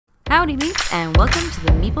Howdy Meeps, and welcome to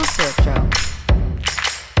the Meeple Syrup Show.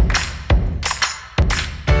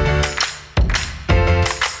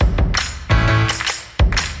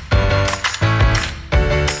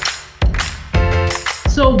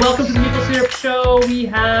 So welcome to the Meeple Syrup Show. We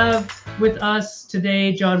have with us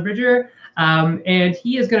today John Brieger, and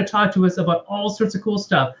he is going to talk to us about all sorts of cool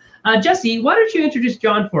stuff. Jesse, why don't you introduce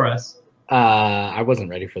John for us? I wasn't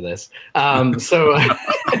ready for this.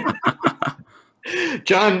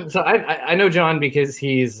 John, so I know John because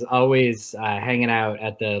he's always hanging out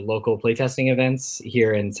at the local playtesting events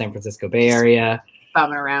here in San Francisco Bay Area.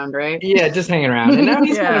 Bumming around, right? Yeah, just hanging around. And now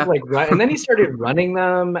he's kind of like, and then he started running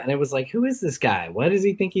them, and it was like, who is this guy? Why does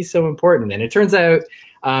he think he's so important? And it turns out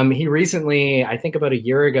he recently, I think about a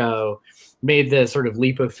year ago, made the sort of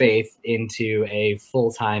leap of faith into a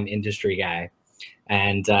full-time industry guy.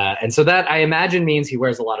 And so that, I imagine, means he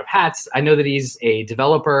wears a lot of hats. I know that he's a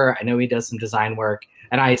developer. I know he does some design work.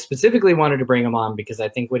 And I specifically wanted to bring him on because I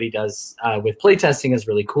think what he does with playtesting is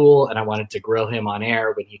really cool, and I wanted to grill him on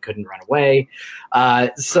air when he couldn't run away.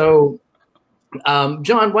 John,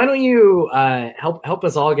 why don't you help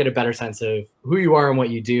us all get a better sense of who you are and what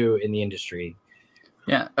you do in the industry?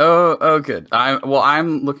 Yeah. Oh, good.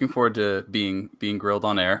 I'm looking forward to being grilled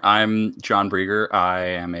on air. I'm John Brieger. I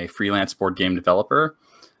am a freelance board game developer.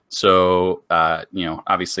 So,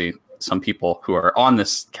 obviously some people who are on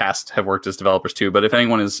this cast have worked as developers too. But if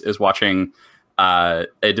anyone is watching, a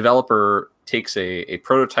developer takes a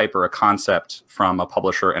prototype or a concept from a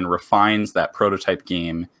publisher and refines that prototype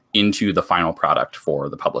game into the final product for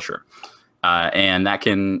the publisher. And that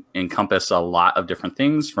can encompass a lot of different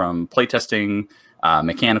things, from playtesting,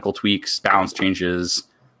 mechanical tweaks, balance changes,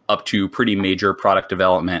 up to pretty major product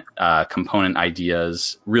development, component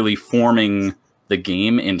ideas, really forming the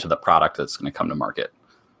game into the product that's going to come to market.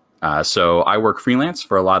 So I work freelance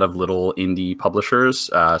for a lot of little indie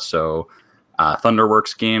publishers.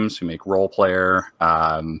 Thunderworks Games, who make Role Player,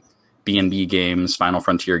 B&B Games, Final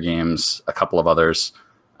Frontier Games, a couple of others.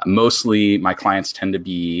 Mostly my clients tend to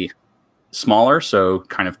be smaller, so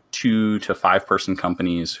kind of 2 to 5 person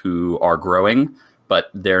companies who are growing,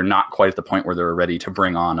 but they're not quite at the point where they're ready to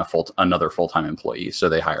bring on another full-time employee. So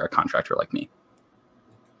they hire a contractor like me.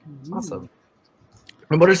 Awesome.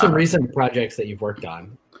 And what are some recent projects that you've worked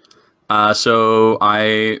on? So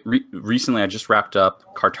I recently just wrapped up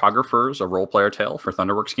Cartographers, a role player tale for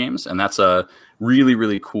Thunderworks Games. And that's a really,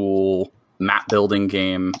 really cool map building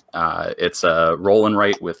game. It's a roll and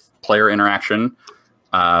write with player interaction.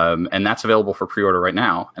 And that's available for pre-order right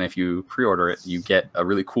now. And if you pre-order it, you get a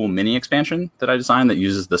really cool mini expansion that I designed that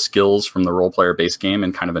uses the skills from the role player base game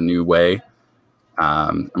in kind of a new way.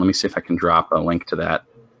 Let me see if I can drop a link to that.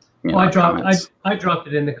 I dropped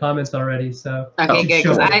it in the comments already. So okay, good,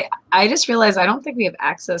 because I just realized I don't think we have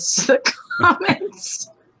access to the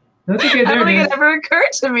comments. That's okay. I don't think it ever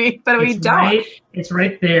occurred to me, but we don't. It's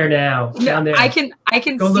right there now. No, there. I can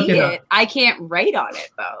see it. I can't write on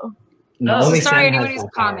it though. No, so sorry, anyone who's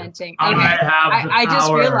commenting. Okay. I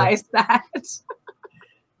just realized that.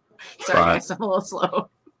 Sorry, guys, I'm a little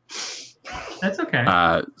slow. That's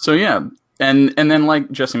okay. So yeah. And then,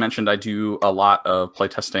 like Jesse mentioned, I do a lot of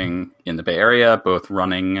playtesting in the Bay Area, both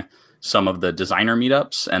running some of the designer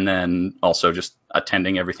meetups and then also just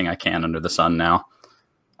attending everything I can under the sun now.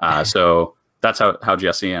 So that's how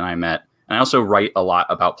Jesse and I met. And I also write a lot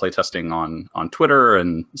about playtesting on Twitter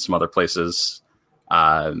and some other places,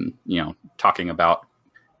 talking about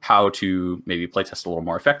how to maybe playtest a little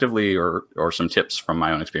more effectively or some tips from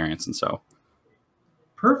my own experience. And so.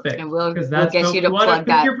 Perfect. And we'll get you to plug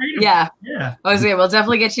that. Yeah. I was saying, we'll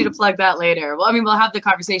definitely get you to plug that later. Well, I mean, we'll have the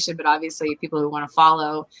conversation, but obviously people who want to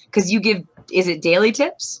follow, because you give, is it daily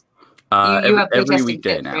tips? You have every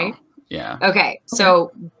weekday tips, now. Right? Yeah. Okay.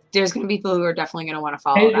 So there's going to be people who are definitely going to want to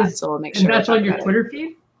follow that. So we'll make sure. And that's on your Twitter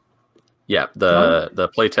feed? Yeah.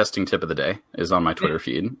 The playtesting tip of the day is on my Twitter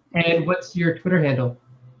feed. And what's your Twitter handle?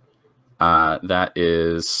 That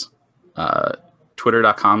is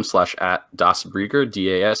twitter.com/@dasbrieger,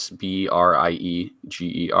 DASBRIEGER.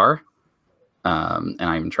 And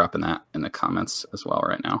I'm dropping that in the comments as well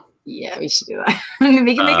right now. Yeah, we should do that. We can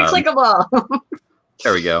make it clickable.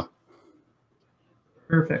 There we go.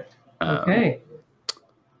 Perfect. Okay.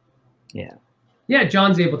 Yeah,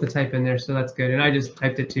 John's able to type in there, so that's good. And I just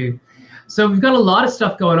typed it too. So we've got a lot of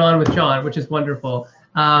stuff going on with John, which is wonderful.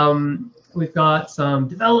 We've got some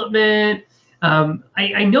development.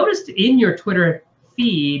 I noticed in your Twitter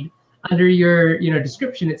feed, under your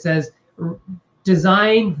description, it says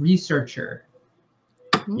design researcher.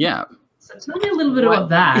 Yeah. So tell me a little bit about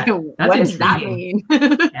that. What does that mean?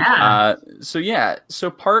 Yeah. So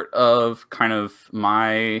part of kind of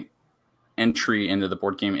my entry into the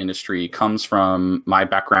board game industry comes from my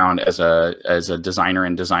background as a designer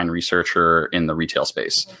and design researcher in the retail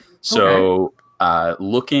space. So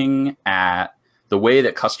looking at the way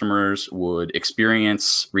that customers would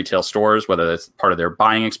experience retail stores, whether that's part of their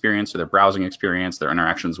buying experience or their browsing experience, their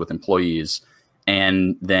interactions with employees,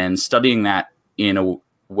 and then studying that in a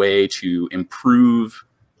way to improve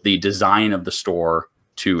the design of the store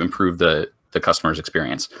to improve the customer's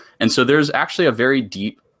experience. And so there's actually a very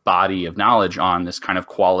deep body of knowledge on this kind of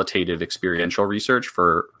qualitative experiential research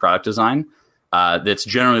for product design that's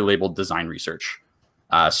generally labeled design research.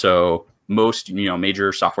 So most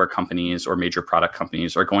major software companies or major product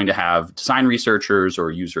companies are going to have design researchers or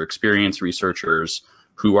user experience researchers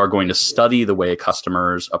who are going to study the way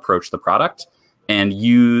customers approach the product and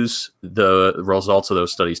use the results of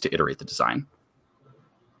those studies to iterate the design.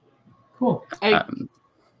 Cool.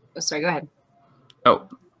 Sorry, go ahead.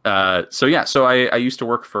 So I used to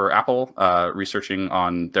work for Apple, researching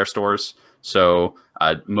on their stores. So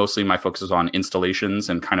mostly my focus is on installations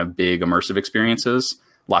and kind of big immersive experiences,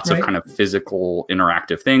 lots of kind of physical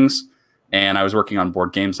interactive things. And I was working on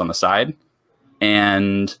board games on the side.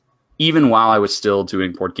 And even while I was still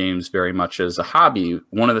doing board games very much as a hobby,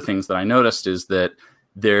 one of the things that I noticed is that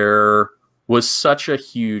there was such a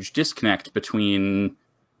huge disconnect between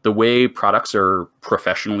the way products are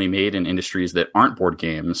professionally made in industries that aren't board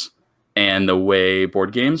games and the way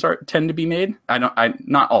board games tend to be made.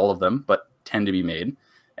 Not all of them, but tend to be made.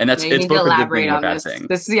 And it's both a good thing and a bad thing.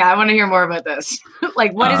 I want to hear more about this.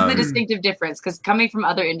 Like, what is the distinctive difference? Because coming from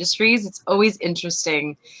other industries, it's always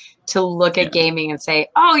interesting to look at gaming and say,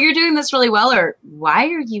 oh, you're doing this really well, or why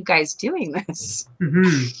are you guys doing this?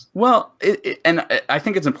 Mm-hmm. Well, and I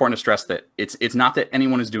think it's important to stress that it's not that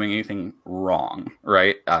anyone is doing anything wrong,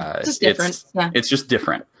 right? It's just different. It's just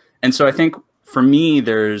different. And so I think for me,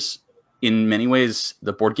 in many ways,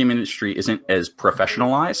 the board game industry isn't as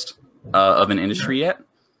professionalized of an industry yet.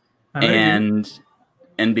 And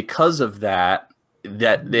because of that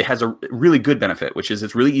it has a really good benefit, which is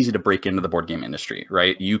it's really easy to break into the board game industry,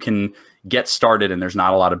 right? You can get started and there's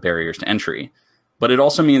not a lot of barriers to entry. But it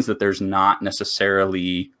also means that there's not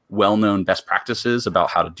necessarily well-known best practices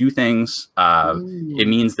about how to do things. It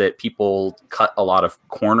means that people cut a lot of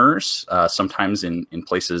corners, sometimes in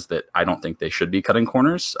places that I don't think they should be cutting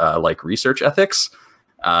corners, like research ethics.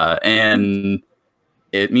 And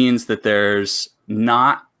it means that there's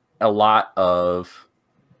not a lot of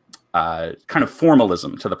kind of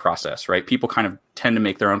formalism to the process, right? People kind of tend to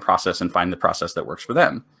make their own process and find the process that works for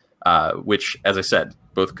them, which, as I said,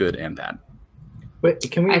 both good and bad. Wait,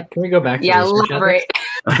 can we go back to elaborate.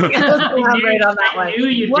 Elaborate on that one.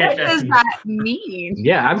 What does that mean?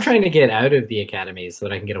 Yeah, I'm trying to get out of the academy so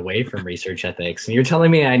that I can get away from research ethics, and you're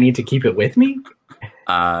telling me I need to keep it with me?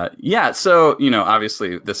 Yeah. So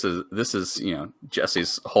obviously this is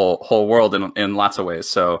Jesse's whole world in lots of ways.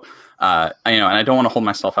 So and I don't want to hold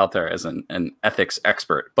myself out there as an ethics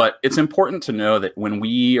expert, but it's important to know that when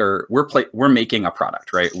we're making a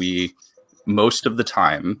product, right? Most of the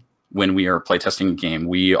time when we are playtesting a game,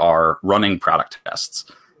 we are running product tests.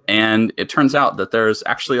 And it turns out that there's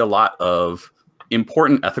actually a lot of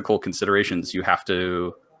important ethical considerations you have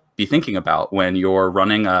to be thinking about when you're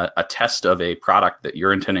running a test of a product that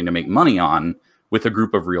you're intending to make money on with a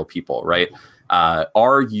group of real people, right?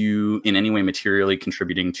 Are you in any way materially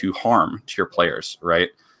contributing to harm to your players,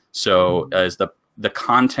 right? So is the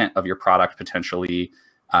content of your product potentially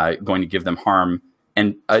going to give them harm?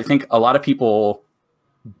 And I think a lot of people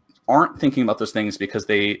aren't thinking about those things because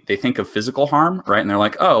they think of physical harm, right? And they're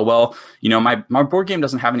like, oh, well, my board game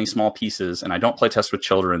doesn't have any small pieces and I don't play test with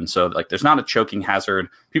children. So like, there's not a choking hazard.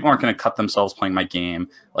 People aren't going to cut themselves playing my game.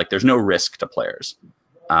 Like there's no risk to players.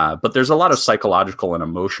 But there's a lot of psychological and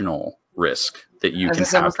emotional risk that you can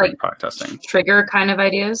have during product testing. Trigger kind of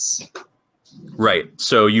ideas. Right.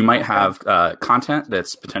 So you might have content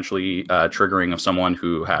that's potentially triggering of someone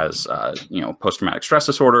who has, post-traumatic stress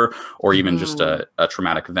disorder, or even just a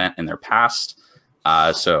traumatic event in their past.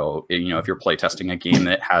 So, if you're playtesting a game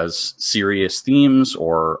that has serious themes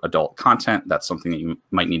or adult content, that's something that you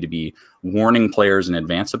might need to be warning players in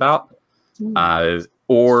advance about.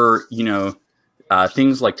 Or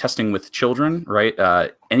things like testing with children,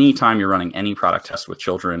 right? Anytime you're running any product test with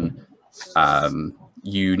children,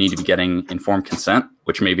 you need to be getting informed consent,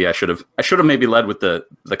 which maybe I should have maybe led with the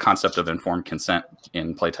concept of informed consent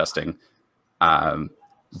in playtesting.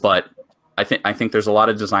 But I think there's a lot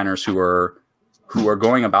of designers who are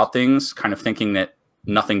going about things kind of thinking that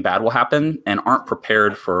nothing bad will happen and aren't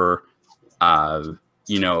prepared for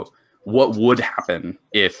what would happen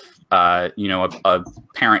if a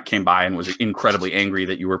parent came by and was incredibly angry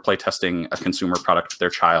that you were playtesting a consumer product with their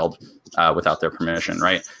child without their permission,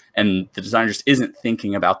 right? And the designer just isn't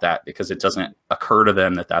thinking about that because it doesn't occur to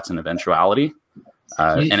them that that's an eventuality.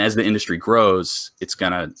 And as the industry grows, it's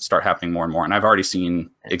going to start happening more and more. And I've already seen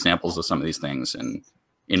examples of some of these things in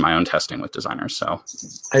my own testing with designers. So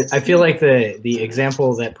I feel like the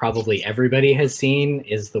example that probably everybody has seen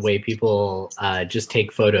is the way people just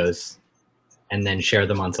take photos and then share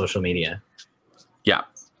them on social media. Yeah.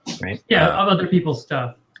 Right? Yeah, of other people's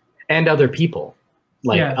stuff. And other people.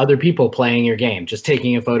 Like other people playing your game, just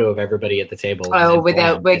taking a photo of everybody at the table. Oh,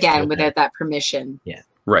 without that permission. Yeah.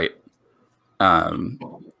 Right.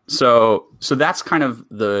 So that's kind of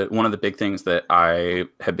one of the big things that I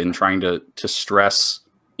have been trying to stress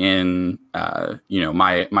in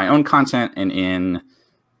my own content and in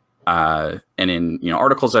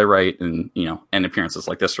articles I write and and appearances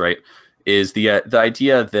like this, right, is the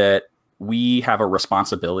idea that we have a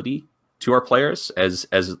responsibility to our players as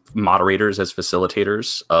moderators, as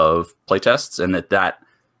facilitators of playtests, and that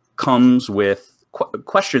comes with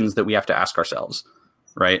questions that we have to ask ourselves,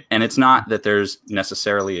 right? And it's not that there's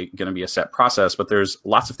necessarily going to be a set process, but there's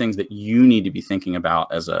lots of things that you need to be thinking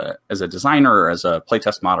about as a designer or as a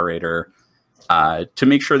playtest moderator to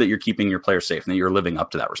make sure that you're keeping your players safe and that you're living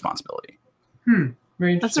up to that responsibility.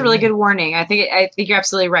 That's a really good warning. I think you're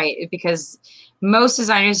absolutely right, because most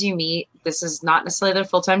designers you meet, this is not necessarily their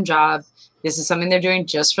full-time job. This is something they're doing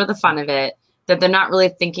just for the fun of it, that they're not really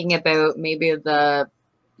thinking about maybe the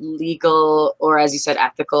legal or, as you said,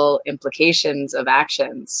 ethical implications of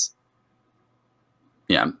actions.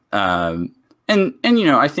 Yeah. And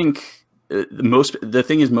I think the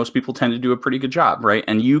thing is most people tend to do a pretty good job, right?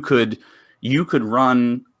 And you could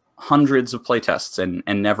run hundreds of playtests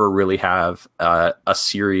and never really have a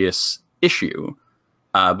serious issue.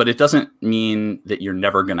 But it doesn't mean that you're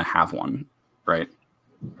never going to have one, right?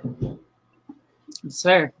 It's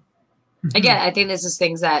fair. Again, I think this is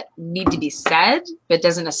things that need to be said, but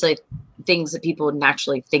doesn't necessarily things that people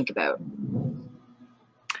naturally think about.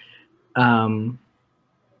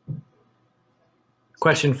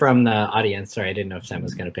 Question from the audience. Sorry, I didn't know if Sam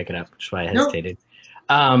was going to pick it up, which is why I hesitated.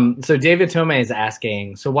 So David Tome is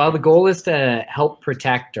asking, so while the goal is to help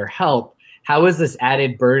protect or help, how is this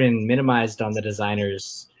added burden minimized on the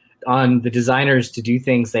designers to do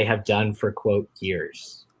things they have done for, quote,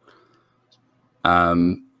 years?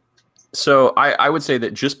 So I would say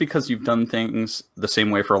that just because you've done things the same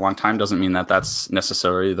way for a long time doesn't mean that that's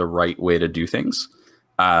necessarily the right way to do things.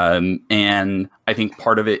 And I think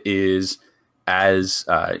part of it is as,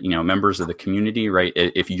 members of the community, right?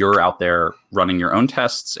 If you're out there running your own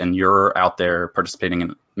tests and you're out there participating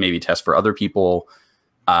in maybe tests for other people,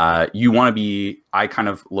 you want to be, I kind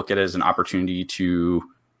of look at it as an opportunity to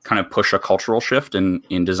kind of push a cultural shift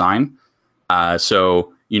in design. I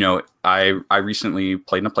recently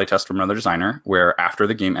played in a playtest from another designer where after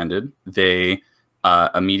the game ended, they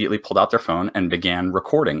immediately pulled out their phone and began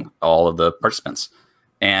recording all of the participants.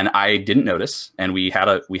 And I didn't notice, and we had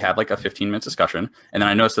like a 15-minute discussion, and then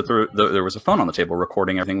I noticed that there was a phone on the table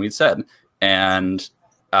recording everything we'd said. And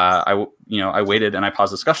I waited and I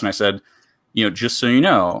paused the discussion. I said, just so you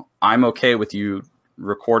know, I'm okay with you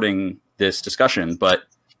recording this discussion, but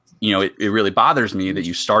it really bothers me that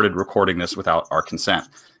you started recording this without our consent,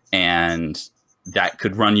 and that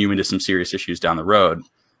could run you into some serious issues down the road.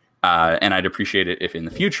 And I'd appreciate it if in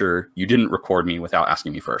the future you didn't record me without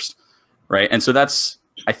asking me first, right? And so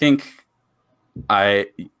I think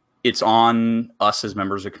it's on us as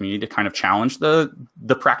members of the community to kind of challenge the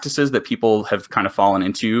practices that people have kind of fallen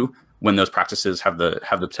into when those practices have the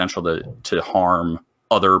potential to harm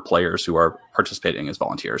other players who are participating as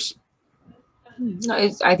volunteers. No,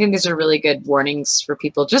 I think these are really good warnings for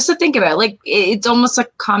people just to think about. Like, it's almost a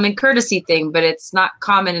common courtesy thing, but it's not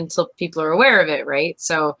common until people are aware of it, right?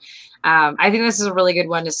 So I think this is a really good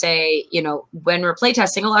one to say, when we're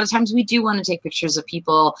playtesting, a lot of times we do want to take pictures of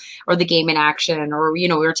people or the game in action, or,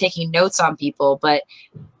 we're taking notes on people, but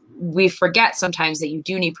we forget sometimes that you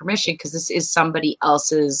do need permission because this is somebody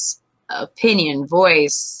else's opinion,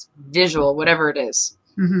 voice, visual, whatever it is.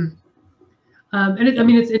 Mm-hmm.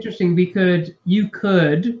 It's interesting. You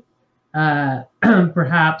could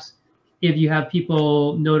perhaps, if you have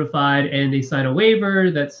people notified and they sign a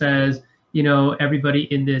waiver that says, everybody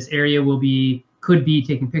in this area could be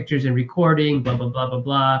taking pictures and recording, blah, blah, blah, blah,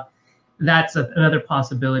 blah. That's another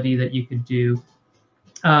possibility that you could do.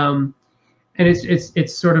 And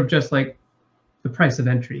it's sort of just like the price of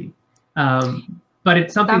entry. But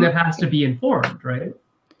it's something that has to be informed, right?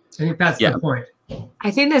 I think that's the point.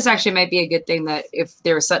 I think this actually might be a good thing, that if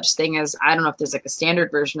there's such thing as, I don't know if there's like a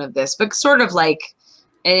standard version of this, but sort of like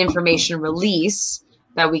an information release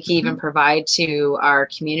that we can even provide to our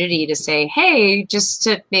community to say, hey, just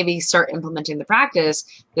to maybe start implementing the practice,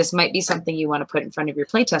 this might be something you want to put in front of your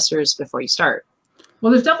playtesters before you start.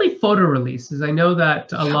 Well, there's definitely photo releases. I know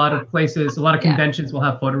that a lot of places, a lot of conventions will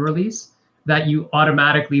have photo release that you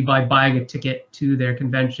automatically, by buying a ticket to their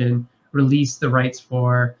convention, release the rights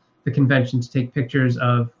for the convention to take pictures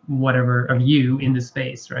of whatever, of you in the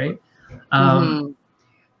space, right?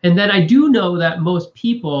 And then I do know that most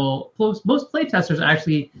people, most playtesters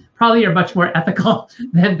actually probably are much more ethical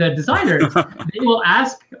than the designers. They will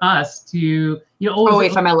ask us to, you know, oh,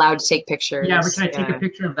 if I'm allowed to take pictures. Yeah, can I take a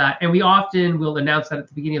picture of that? And we often will announce that at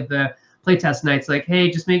the beginning of the playtest nights, like, hey,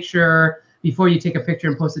 just make sure before you take a picture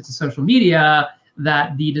and post it to social media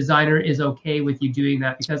that the designer is okay with you doing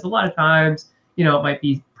that, because a lot of times, you know, it might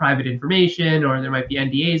be private information or there might be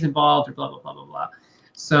NDAs involved or blah, blah, blah, blah, blah.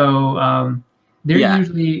 So they're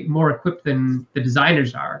usually more equipped than the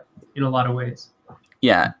designers are in a lot of ways.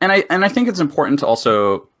 Yeah, and I think it's important to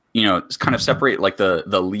also, you know, kind of separate like the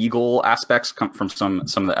legal aspects from some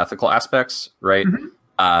of the ethical aspects, right?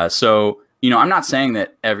 So, you know, I'm not saying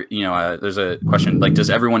that there's a question like, does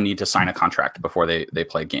everyone need to sign a contract before they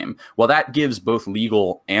play a game? Well, that gives both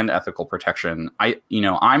legal and ethical protection.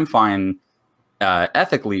 I'm fine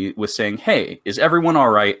ethically with saying, hey, is everyone all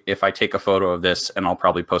right if I take a photo of this and I'll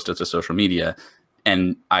probably post it to social media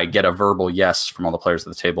and I get a verbal yes from all the players at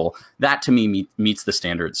the table? That to me meets the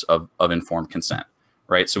standards of informed consent,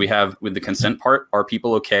 right? So we have, with the consent part, are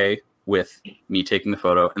people okay with me taking the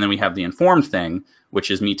photo? And then we have the informed thing, which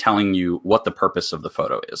is me telling you what the purpose of the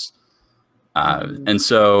photo is. And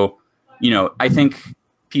so, you know, I think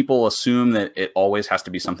people assume that it always has to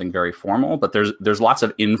be something very formal, but there's lots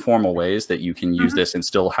of informal ways that you can use this and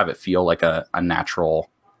still have it feel like a natural,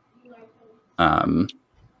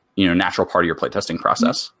 natural part of your playtesting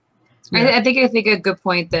process. I think a good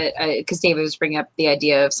point that, because David was bringing up the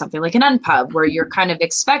idea of something like an unpub, where you're kind of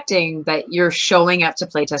expecting that you're showing up to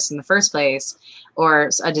playtest in the first place, or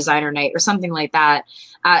a designer night or something like that.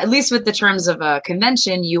 At least with the terms of a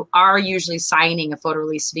convention, you are usually signing a photo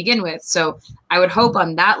release to begin with. So I would hope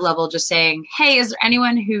on that level, just saying, hey, is there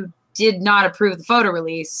anyone who did not approve the photo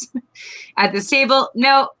release at this table?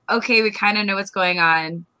 No. Okay, we kind of know what's going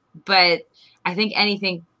on. But I think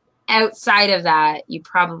anything outside of that, you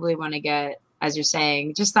probably want to get, as you're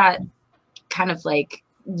saying, just that kind of like,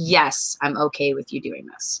 yes, I'm okay with you doing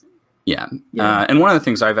this. Yeah. And one of the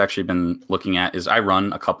things I've actually been looking at is I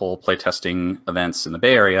run a couple playtesting events in the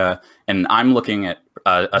Bay Area, and I'm looking at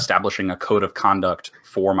establishing a code of conduct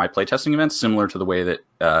for my playtesting events, similar to the way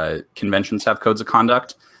that conventions have codes of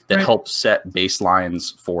conduct that help set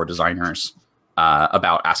baselines for designers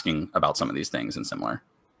about asking about some of these things and similar.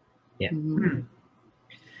 Yeah.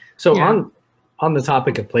 So on the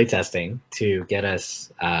topic of playtesting, to get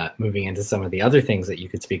us moving into some of the other things that you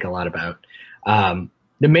could speak a lot about,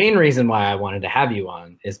 the main reason why I wanted to have you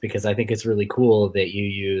on is because I think it's really cool that you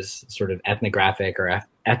use sort of ethnographic or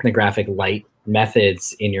ethnographic light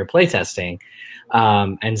methods in your playtesting.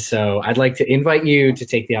 And so I'd like to invite you to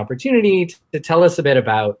take the opportunity to tell us a bit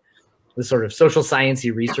about the sort of social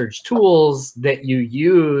sciencey research tools that you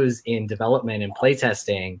use in development and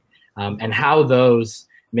playtesting, and how those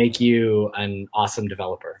make you an awesome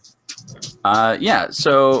developer.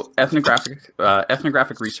 So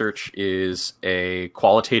ethnographic research is a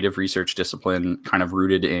qualitative research discipline kind of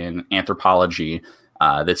rooted in anthropology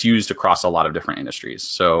that's used across a lot of different industries.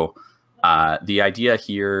 So the idea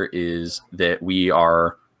here is that we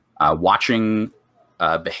are watching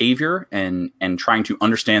behavior and trying to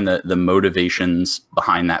understand the motivations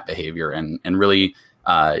behind that behavior and really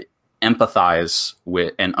empathize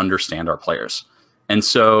with and understand our players. And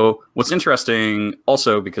so what's interesting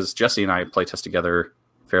also, because Jesse and I playtest together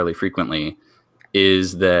fairly frequently,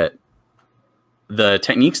 is that the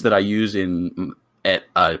techniques that I use at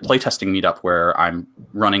a playtesting meetup where I'm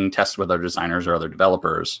running tests with other designers or other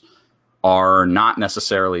developers are not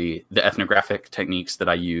necessarily the ethnographic techniques that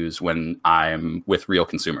I use when I'm with real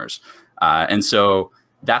consumers. And so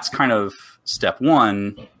that's kind of step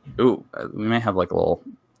one. Ooh, we may have like a little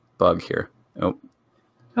bug here. Oh.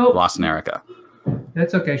 Lost an Erica.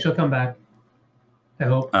 That's okay. She'll come back, I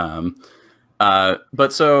hope.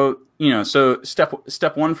 But so, so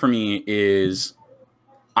step one for me is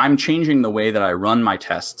I'm changing the way that I run my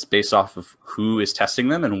tests based off of who is testing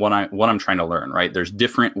them and what I'm trying to learn, right? There's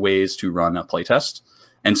different ways to run a playtest.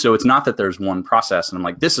 And so it's not that there's one process and I'm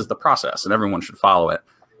like, this is the process and everyone should follow it.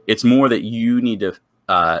 It's more that you need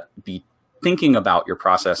to be thinking about your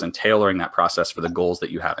process and tailoring that process for the goals that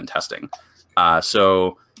you have in testing.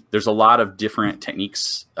 So there's a lot of different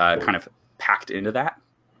techniques kind of packed into that.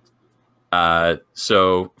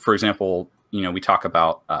 So, for example, we talk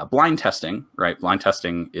about blind testing, right? Blind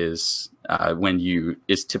testing is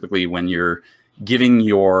typically when you're giving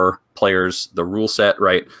your players the rule set,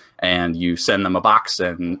 right? And you send them a box,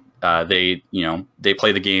 and they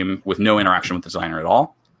play the game with no interaction with the designer at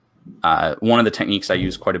all. One of the techniques I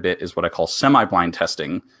use quite a bit is what I call semi-blind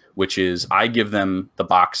testing, which is I give them the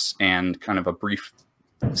box and kind of a brief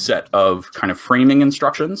set of kind of framing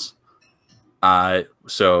instructions.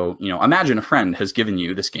 So, imagine a friend has given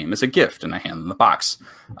you this game as a gift, and I hand them the box.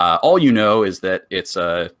 All you know is that it's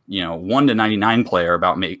a 1 to 99 player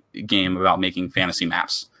game about making fantasy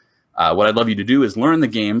maps. What I'd love you to do is learn the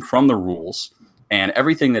game from the rules, and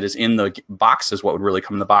everything that is in the box is what would really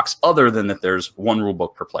come in the box, other than that there's one rule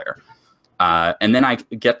book per player. And then I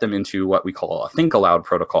get them into what we call a think aloud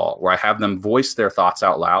protocol, where I have them voice their thoughts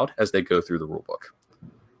out loud as they go through the rule book.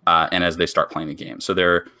 And as they start playing the game. So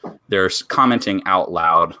they're commenting out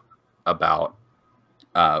loud about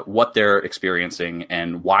what they're experiencing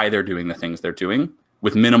and why they're doing the things they're doing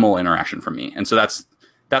with minimal interaction from me. And so that's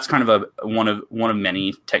kind of one of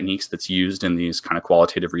many techniques that's used in these kind of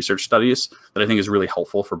qualitative research studies that I think is really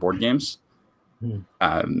helpful for board games.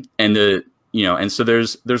 And so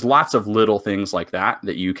there's lots of little things like that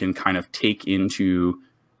you can kind of take into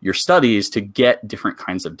your studies to get different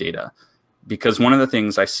kinds of data. Because one of the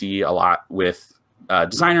things I see a lot with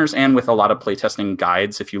designers and with a lot of playtesting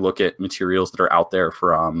guides, if you look at materials that are out there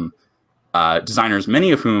from designers, many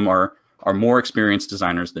of whom are more experienced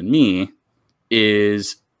designers than me,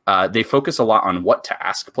 is they focus a lot on what to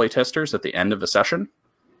ask playtesters at the end of a session.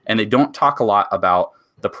 And they don't talk a lot about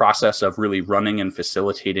the process of really running and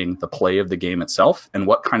facilitating the play of the game itself and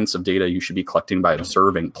what kinds of data you should be collecting by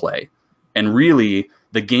observing play. And really,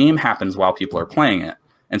 the game happens while people are playing it.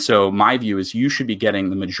 And so my view is you should be getting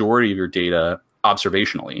the majority of your data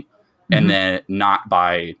observationally, and then not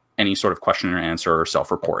by any sort of question or answer or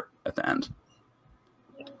self-report at the end.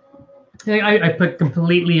 I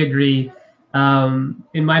completely agree. In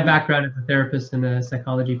my background as a therapist and a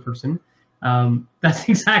psychology person, that's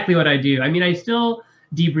exactly what I do. I mean, I still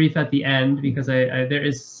debrief at the end because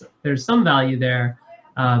there's some value there,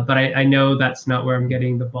 but I know that's not where I'm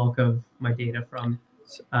getting the bulk of my data from,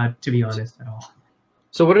 to be honest at all.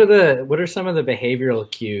 So what are some of the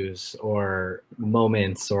behavioral cues or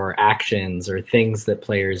moments or actions or things that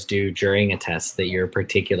players do during a test that you're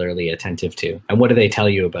particularly attentive to? And what do they tell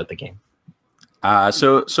you about the game?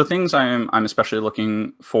 So things I'm especially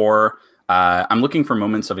looking for, I'm looking for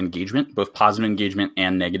moments of engagement, both positive engagement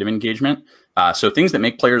and negative engagement. So things that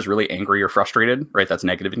make players really angry or frustrated, right? That's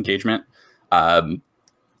negative engagement.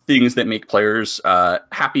 Things that make players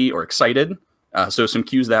happy or excited. So some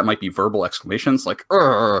cues that might be verbal exclamations like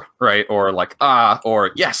right, or like ah,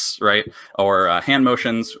 or yes, right, or hand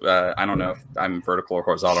motions. I don't know if I'm vertical or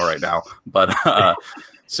horizontal right now, but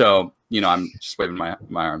so I'm just waving my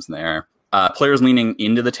arms in the air. Players leaning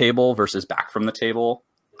into the table versus back from the table.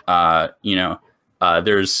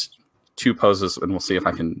 There's two poses, and we'll see if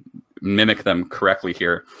I can mimic them correctly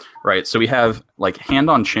here, right? So we have like hand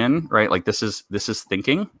on chin, right? Like this is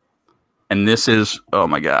thinking, and this is, oh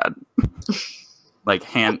my god. like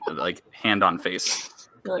hand on face.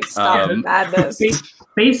 You're like, stop the madness.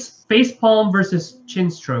 Face palm versus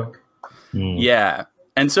chin stroke. Yeah.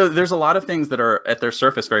 And so there's a lot of things that are at their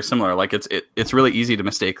surface very similar. Like it's really easy to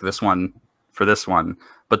mistake this one for this one,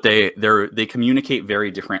 but they communicate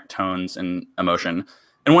very different tones and emotion.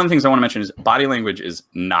 And one of the things I want to mention is body language is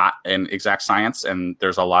not an exact science, and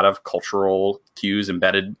there's a lot of cultural cues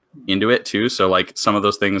embedded into it too. So like some of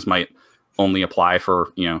those things might only apply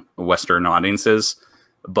for Western audiences,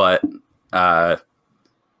 but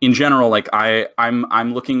in general, like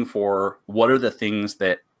I'm looking for what are the things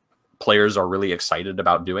that players are really excited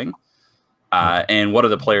about doing, and what are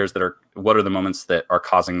the moments that are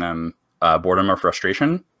causing them boredom or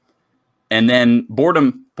frustration. And then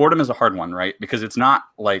boredom is a hard one, right? Because it's not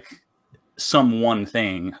like some one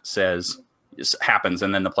thing happens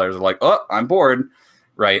and then the players are like, oh, I'm bored,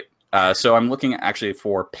 right? So I'm looking actually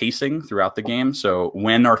for pacing throughout the game. So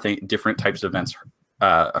when are different types of events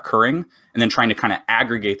occurring, and then trying to kind of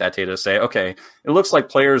aggregate that data to say, okay, it looks like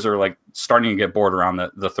players are like starting to get bored around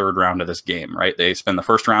the third round of this game, right? They spend the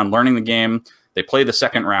first round learning the game, they play the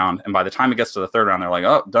second round, and by the time it gets to the third round, they're like,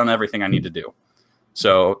 oh, done everything I need to do.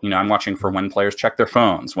 So, I'm watching for when players check their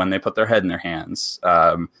phones, when they put their head in their hands.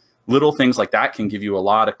 Little things like that can give you a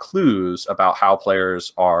lot of clues about how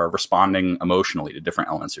players are responding emotionally to different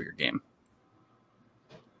elements of your game.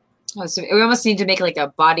 Oh, so we almost need to make like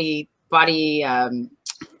a body behavior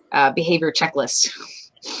checklist.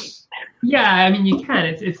 Yeah, I mean, you can.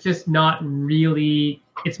 It's just not really.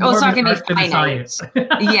 It's more it's of not an going to art be than a finite. science.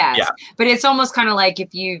 Yes, Yeah. but it's almost kind of like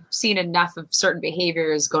if you've seen enough of certain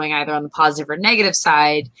behaviors going either on the positive or negative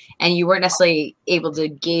side, and you weren't necessarily able to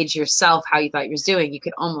gauge yourself how you thought you was doing, you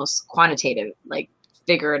could almost quantitative, like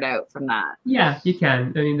figure it out from that. Yeah, you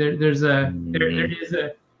can. I mean, there is a.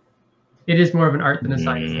 It is more of an art than a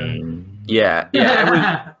science. Though. Yeah.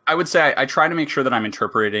 I would say I try to make sure that I'm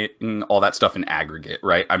interpreting all that stuff in aggregate,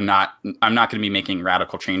 right? I'm not going to be making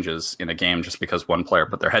radical changes in a game just because one player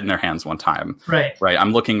put their head in their hands one time. Right. Right.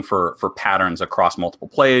 I'm looking for patterns across multiple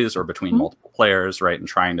plays or between multiple players, right? And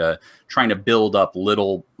trying to build up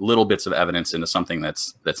little bits of evidence into something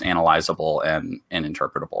that's analyzable and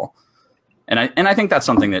interpretable. And I think that's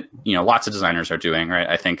something that, lots of designers are doing, right?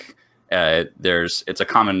 I think it's a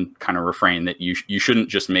common kind of refrain that you shouldn't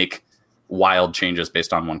just make wild changes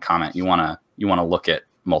based on one comment. You want to look at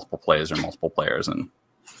multiple plays or multiple players and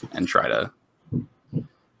try to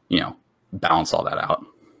balance all that out.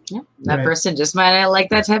 Yeah, that person just might not like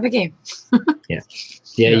that type of game. Yeah.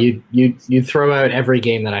 You throw out every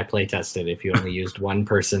game that I play tested if you only used one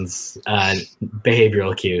person's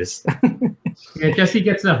behavioral cues. Yeah, Jesse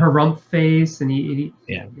gets a harump face, and he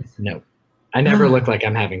no, I never look like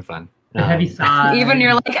I'm having fun. The heavy sigh. Even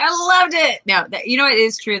you're like, I loved it. No, it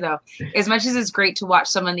is true though. As much as it's great to watch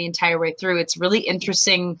someone the entire way through, it's really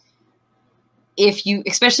interesting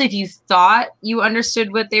especially if you thought you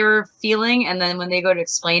understood what they were feeling, and then when they go to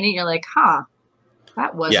explain it, you're like,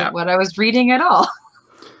 that wasn't what I was reading at all.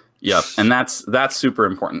 Yep, and that's super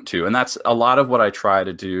important too. And that's a lot of what I try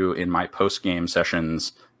to do in my post-game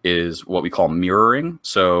sessions is what we call mirroring.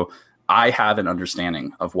 So I have an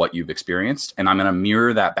understanding of what you've experienced, and I'm going to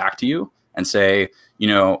mirror that back to you and say,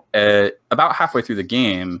 about halfway through the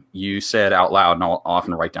game, you said out loud, and I'll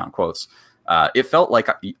often write down quotes. It felt like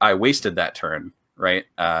I wasted that turn, right?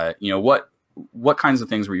 What kinds of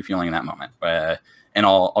things were you feeling in that moment? And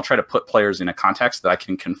I'll try to put players in a context that I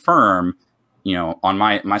can confirm. On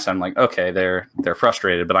my side, I'm like, okay, they're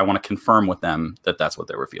frustrated, but I want to confirm with them that that's what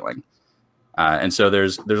they were feeling. And so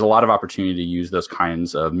there's a lot of opportunity to use those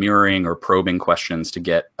kinds of mirroring or probing questions to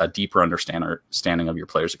get a deeper understanding of your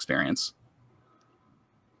player's experience.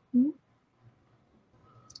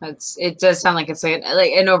 It does sound like it's like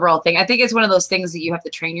an overall thing. I think it's one of those things that you have to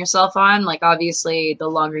train yourself on. Like obviously, the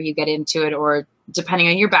longer you get into it, or depending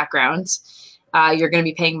on your background, you're going to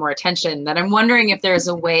be paying more attention. That I'm wondering if there's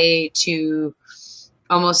a way to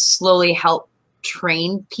almost slowly help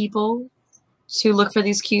train people to look for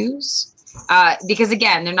these cues. Because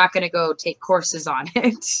again, they're not going to go take courses on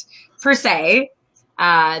it per se.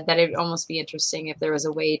 That it'd almost be interesting if there was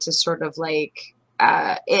a way to sort of like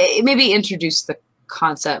maybe introduce the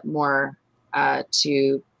concept more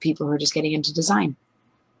to people who are just getting into design.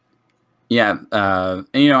 Yeah,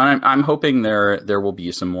 and I'm hoping there will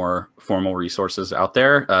be some more formal resources out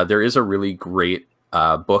there. There is a really great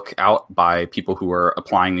book out by people who are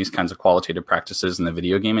applying these kinds of qualitative practices in the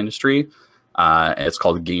video game industry. It's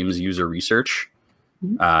called Games User Research,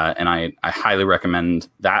 and I highly recommend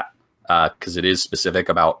that because it is specific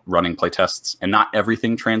about running playtests, and not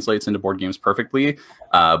everything translates into board games perfectly.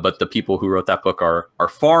 But the people who wrote that book are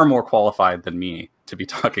far more qualified than me to be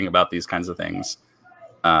talking about these kinds of things.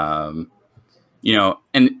 And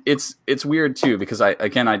it's weird too, because I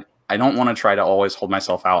don't want to try to always hold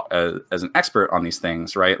myself out as an expert on these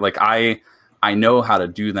things, right? Like I know how to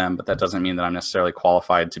do them, but that doesn't mean that I'm necessarily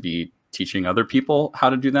qualified to be teaching other people how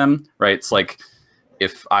to do them, right? It's like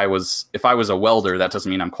if I was a welder, that doesn't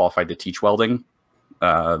mean I'm qualified to teach welding.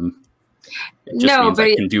 It just means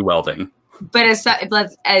I can do welding. But as an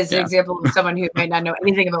example of someone who might not know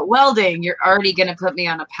anything about welding, you're already going to put me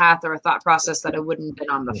on a path or a thought process that I wouldn't have been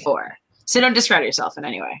on before. So don't discredit yourself in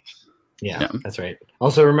any way. Yeah, that's right.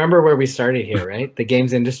 Also, remember where we started here, right? The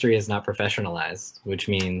games industry is not professionalized, which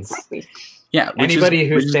means anybody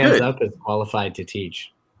who stands up is qualified to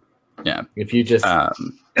teach. Yeah, if you just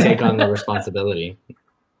take on the responsibility.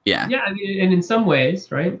 Yeah, I mean, and in some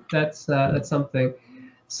ways, right? That's something.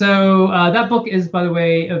 So that book is, by the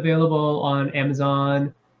way, available on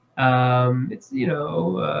Amazon. It's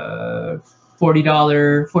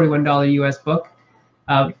 $41 US book,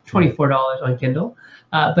 $24 on Kindle.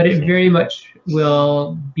 But it very much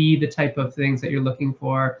will be the type of things that you're looking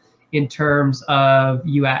for in terms of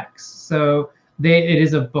UX. So it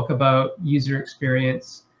is a book about user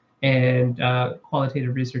experience and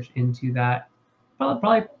qualitative research into that.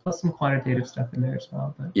 probably plus some quantitative stuff in there as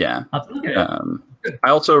well. But Yeah. I'll have to look at it. I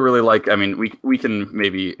also really like, I mean, we can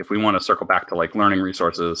maybe, if we want to circle back to like learning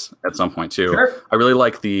resources at some point too. Sure. I really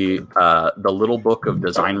like the little book of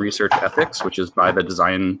design research ethics, which is by the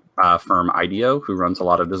design firm IDEO, who runs a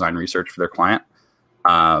lot of design research for their client.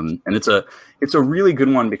 And it's a really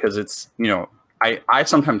good one because it's, you know, I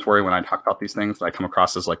sometimes worry when I talk about these things that I come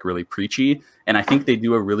across as like really preachy, and I think they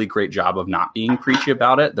do a really great job of not being preachy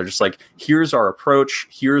about it. They're just like, here's our approach,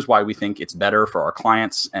 here's why we think it's better for our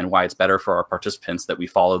clients and why it's better for our participants that we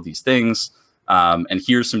follow these things. And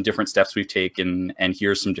here's some different steps we've taken, and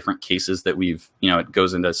here's some different cases that we've, you know, it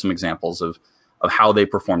goes into some examples of how they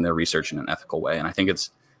perform their research in an ethical way. And I think it's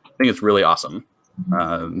really awesome.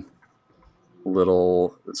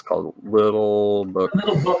 It's called Little Book. A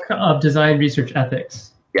little book of design research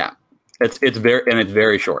ethics. Yeah, it's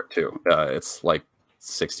very short too. It's like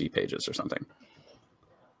 60 pages or something.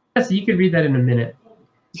 Yeah, so you could read that in a minute.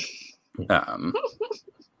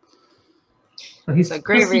 So he's a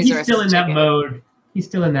great resource. He's still in that mode. He's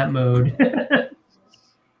still in that mode.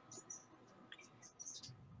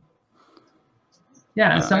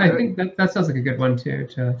 Yeah, so I think that sounds like a good one too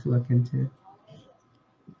to look into.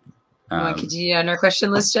 Want to continue on our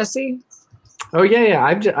question list, Jesse? Oh yeah.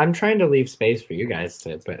 I'm trying to leave space for you guys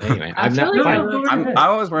to. But anyway, I'm not. I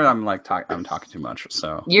always worry I'm talking too much.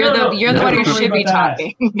 So you're the one who should be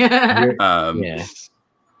talking.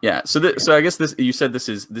 Yeah. So I guess you said this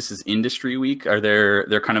is industry week. Are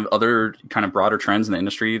there kind of other kind of broader trends in the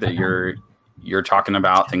industry that you're talking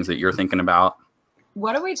about, things that you're thinking about?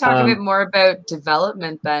 Why don't we talk a bit more about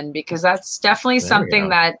development then? Because that's definitely something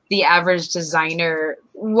that the average designer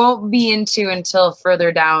won't be into until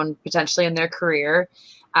further down, potentially in their career.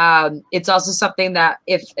 It's also something that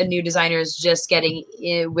if a new designer is just getting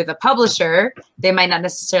in with a publisher, they might not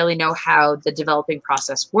necessarily know how the developing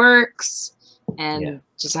process works. And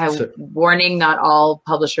just how, warning, not all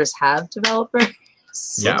publishers have developers.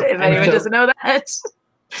 Yeah. If anyone doesn't know that.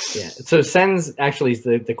 Yeah. So Sen's actually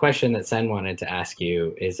the question that Sen wanted to ask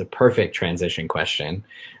you is a perfect transition question.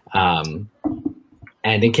 And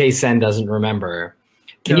in case Sen doesn't remember,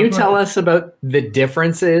 can you tell us about the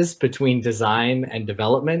differences between design and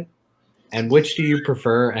development, and which do you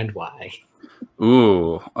prefer and why?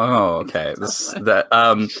 Ooh. Oh, okay.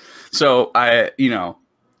 So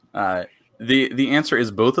the answer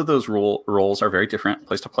is both of those roles are very different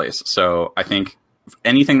place to place. So I think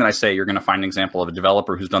anything that I say, you're going to find an example of a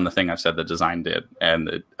developer who's done the thing I've said the design did,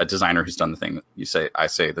 and a designer who's done the thing that I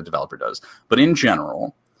say the developer does. But in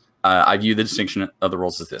general, I view the distinction of the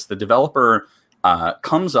roles as this: the developer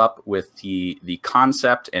comes up with the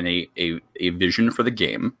concept and a vision for the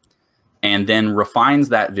game, and then refines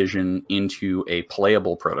that vision into a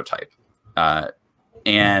playable prototype.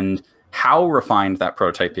 And how refined that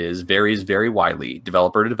prototype is varies very widely,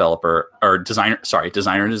 developer to developer, or designer to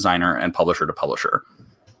designer, and publisher to publisher.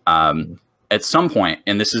 At some point,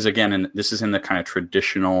 and this is in the kind of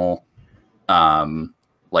traditional,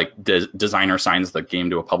 designer signs the game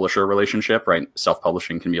to a publisher relationship, right?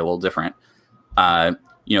 Self-publishing can be a little different. Then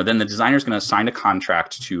the designer is going to sign a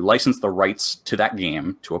contract to license the rights to that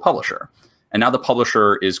game to a publisher. And now the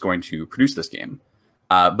publisher is going to produce this game.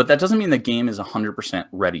 But that doesn't mean the game is 100%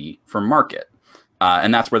 ready for market.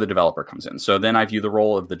 And that's where the developer comes in. So then I view the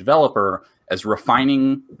role of the developer as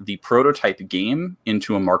refining the prototype game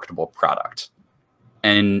into a marketable product.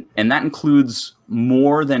 And that includes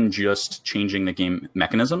more than just changing the game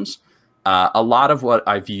mechanisms. A lot of what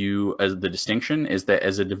I view as the distinction is that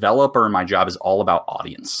as a developer, my job is all about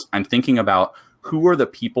audience. I'm thinking about who are the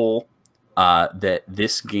people that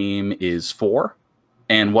this game is for,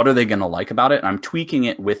 and what are they going to like about it? And I'm tweaking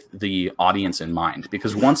it with the audience in mind,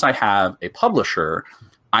 because once I have a publisher,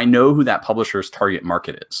 I know who that publisher's target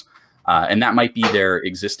market is. And that might be their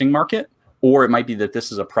existing market, or it might be that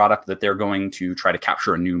this is a product that they're going to try to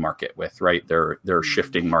capture a new market with, right? They're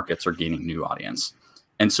shifting markets or gaining new audience.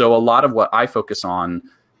 And so a lot of what I focus on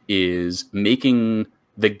is making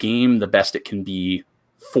the game the best it can be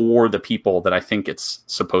for the people that I think it's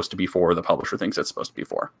supposed to be for, the publisher thinks it's supposed to be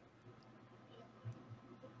for.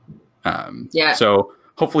 So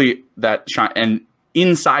hopefully and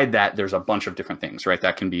inside that, there's a bunch of different things, right?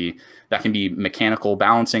 That can be mechanical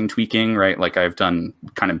balancing, tweaking, right? Like I've done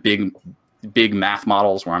kind of big math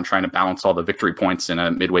models where I'm trying to balance all the victory points in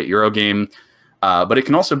a midweight Euro game. But it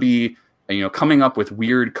can also be, coming up with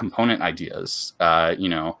weird component ideas.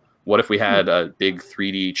 What if we had a big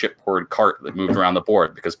 3D chipboard cart that moved around the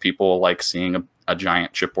board, because people like seeing a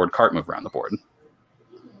giant chipboard cart move around the board?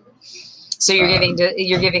 So you're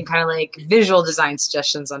giving kind of like visual design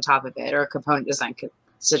suggestions on top of it, or component design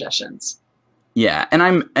suggestions. Yeah, and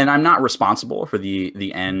I'm not responsible for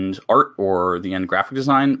the end art or the end graphic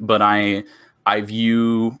design, but I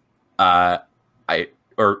view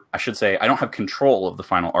or I should say I don't have control of the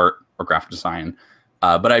final art or graphic design,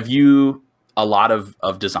 but I view a lot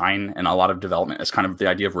of design and a lot of development as kind of the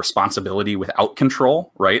idea of responsibility without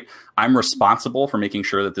control, right? I'm responsible for making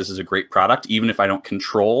sure that this is a great product, even if I don't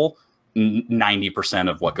control 90%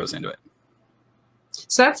 of what goes into it.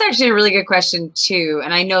 So that's actually a really good question too.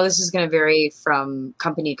 And I know this is going to vary from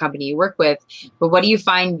company to company you work with, but what do you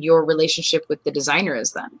find your relationship with the designer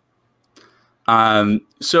is then?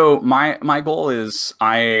 So my goal is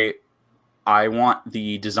I want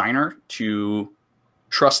the designer to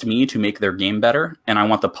trust me to make their game better, and I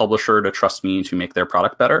want the publisher to trust me to make their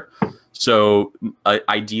product better. So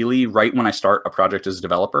ideally, right when I start a project as a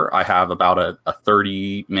developer, I have about a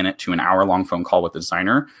 30-minute to an hour-long phone call with the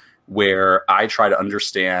designer, where I try to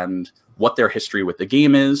understand what their history with the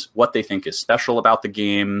game is, what they think is special about the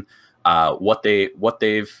game, what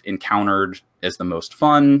they've encountered as the most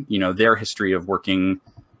fun, you know, their history of working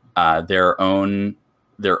their own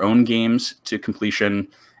games to completion,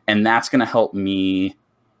 and that's going to help me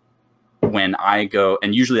when I go.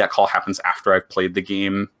 And usually that call happens after I've played the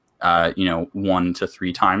game, 1 to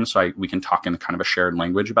 3 times, so we can talk in kind of a shared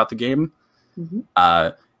language about the game.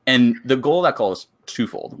 Mm-hmm. And the goal of that call is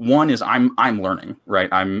twofold. One is I'm learning, right?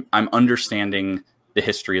 I'm understanding the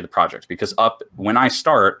history of the project, because when I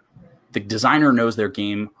start, the designer knows their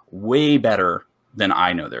game way better than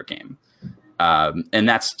I know their game. And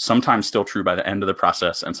that's sometimes still true by the end of the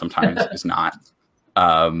process, and sometimes is not.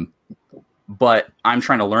 But I'm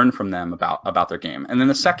trying to learn from them about their game. And then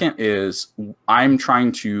the second is I'm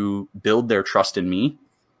trying to build their trust in me,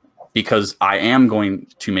 because I am going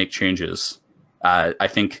to make changes. I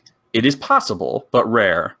think it is possible, but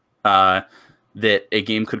rare, that a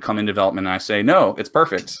game could come in development and I say, no, it's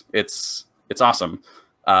perfect. It's awesome.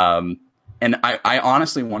 And I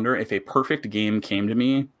honestly wonder, if a perfect game came to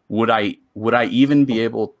me, would I even be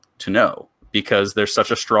able to know? Because there's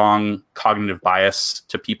such a strong cognitive bias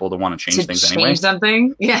to people to want to change things anyway. Change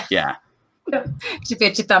something? Yeah. Yeah. To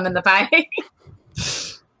fit your thumb in the pie.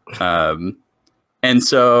 And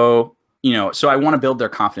so, so I want to build their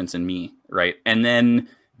confidence in me, right? And then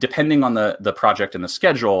depending on the project and the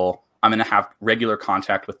schedule, I'm going to have regular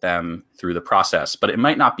contact with them through the process, but it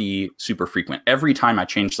might not be super frequent. Every time I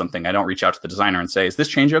change something, I don't reach out to the designer and say, is this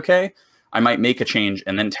change okay? I might make a change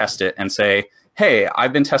and then test it and say, hey,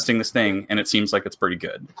 I've been testing this thing and it seems like it's pretty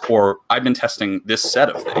good. Or I've been testing this set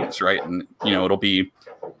of things, right? And, it'll be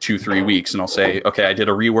 2-3 weeks and I'll say, okay, I did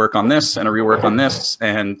a rework on this and a rework on this,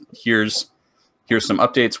 and here's some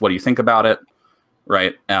updates. What do you think about it?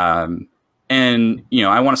 Right. And,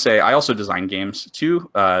 I want to say I also design games too.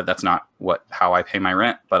 That's not how I pay my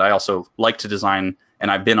rent, but I also like to design, and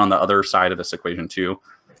I've been on the other side of this equation too.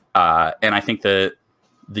 And I think that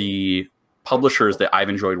the publishers that I've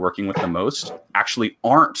enjoyed working with the most actually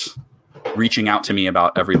aren't reaching out to me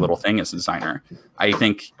about every little thing as a designer. I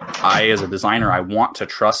think as a designer, I want to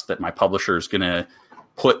trust that my publisher is going to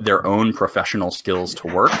put their own professional skills to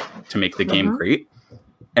work to make the game great.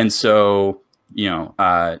 And so,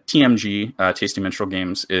 TMG, Tasty Minstrel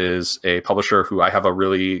Games, is a publisher who I have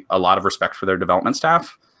a lot of respect for their development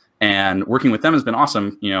staff, and working with them has been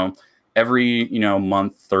awesome. Every,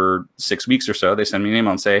 month or 6 weeks or so, they send me an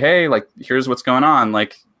email and say, hey, like, here's what's going on.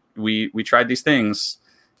 Like, we tried these things,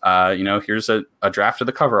 here's a draft of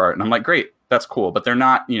the cover art. And I'm like, great, that's cool. But they're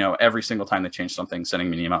not, every single time they change something, sending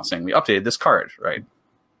me an email saying we updated this card, right?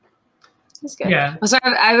 That's good. Yeah. Well, so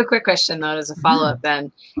I have a quick question though, as a follow-up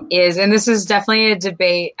then, and this is definitely a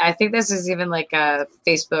debate. I think this is even like a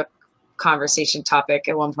Facebook conversation topic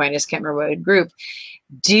at one point. I just can't remember what group.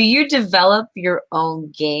 Do you develop your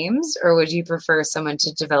own games, or would you prefer someone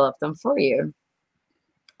to develop them for you?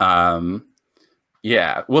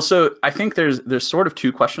 Yeah. Well, so I think there's sort of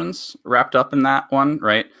 2 questions wrapped up in that one,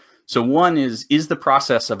 right? So one is the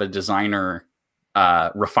process of a designer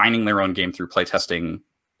refining their own game through playtesting,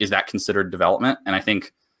 is that considered development? And I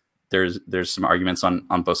think there's some arguments on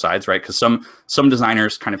both sides, right? Because some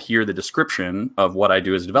designers kind of hear the description of what I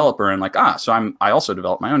do as a developer and like, so I also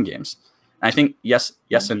develop my own games. And I think yes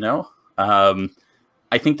and no.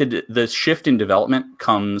 I think that the shift in development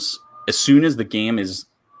comes as soon as the game is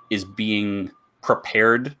being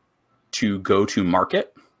prepared to go to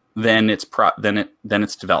market. Then it's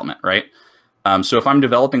development, right? So if I'm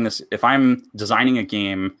if I'm designing a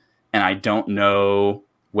game and I don't know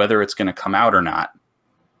whether it's going to come out or not,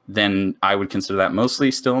 then I would consider that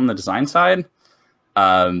mostly still in the design side.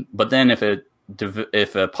 But then if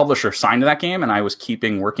a publisher signed that game and I was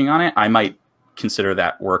keeping working on it, I might consider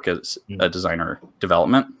that work as a designer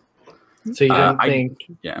development. So you don't think?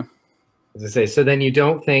 Yeah. As I say, so then you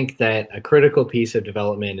don't think that a critical piece of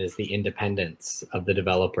development is the independence of the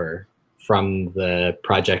developer from the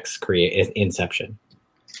project's inception?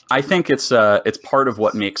 I think it's part of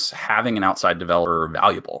what makes having an outside developer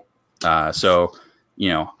valuable. So,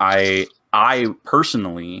 I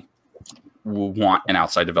personally want an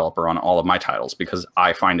outside developer on all of my titles because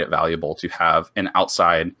I find it valuable to have an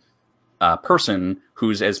outside person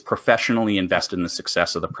who's as professionally invested in the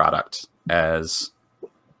success of the product as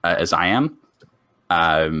I am,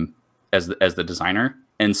 as the designer.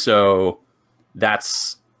 And so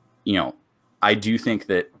that's, I do think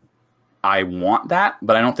that I want that,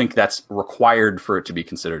 but I don't think that's required for it to be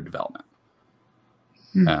considered development.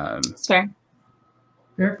 It's fair.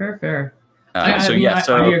 Fair. I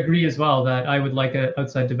agree as well that I would like an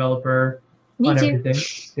outside developer on too. everything.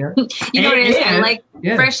 Yeah. You know what it is? I like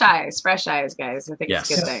fresh eyes, guys. I think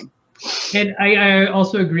it's a good thing. And I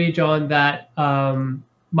also agree, John, that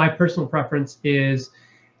my personal preference is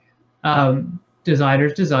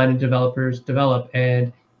designers design and developers develop.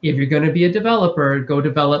 And if you're going to be a developer, go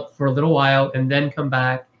develop for a little while and then come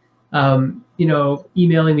back.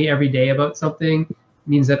 Emailing me every day about something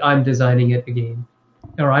means that I'm designing it again,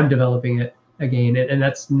 or I'm developing it again. And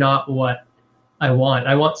that's not what I want.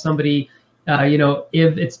 I want somebody,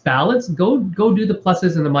 if it's balanced, go do the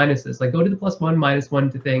pluses and the minuses. Like go to the +1,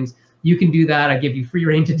 -1 to things. You can do that. I give you free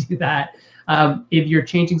reign to do that. If you're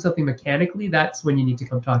changing something mechanically, that's when you need to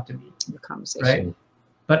come talk to me. The conversation. Right?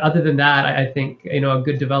 But other than that, I think, a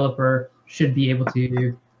good developer should be able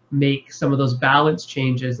to make some of those balance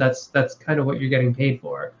changes. That's kind of what you're getting paid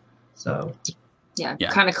for. So yeah,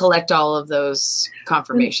 kind of collect all of those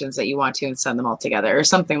confirmations that you want to and send them all together or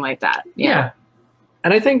something like that. Yeah.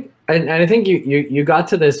 And I think you got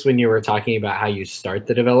to this when you were talking about how you start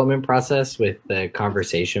the development process with the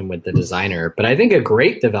conversation with the designer. But I think a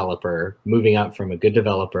great developer, moving up from a good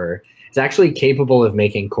developer, is actually capable of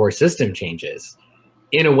making core system changes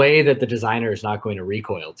in a way that the designer is not going to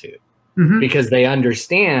recoil to, because they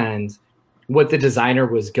understand what the designer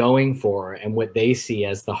was going for and what they see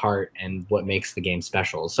as the heart and what makes the game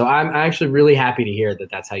special. So I'm actually really happy to hear that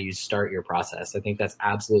that's how you start your process. I think that's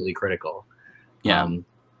absolutely critical. Yeah.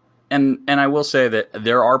 And I will say that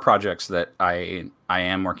there are projects that I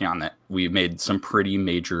am working on that we've made some pretty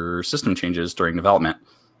major system changes during development.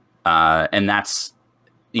 And that's,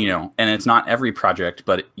 and it's not every project,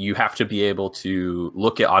 but you have to be able to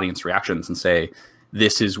look at audience reactions and say,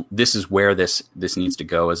 this is where this needs to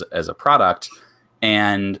go as a product.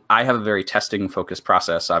 And I have a very testing focused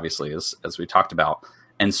process, obviously, as we talked about.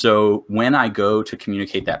 And so when I go to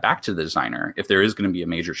communicate that back to the designer, if there is going to be a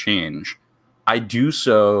major change, I do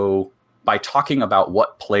so by talking about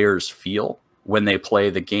what players feel when they play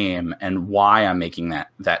the game and why I'm making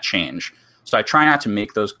that change. So I try not to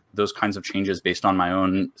make those kinds of changes based on my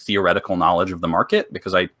own theoretical knowledge of the market,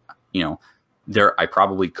 because I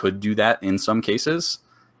probably could do that in some cases.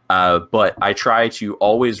 But I try to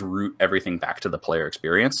always root everything back to the player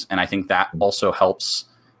experience. And I think that also helps,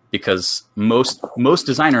 because most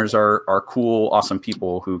designers are cool, awesome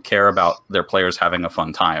people who care about their players having a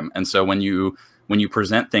fun time. And so when you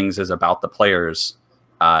present things as about the players,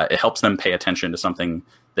 it helps them pay attention to something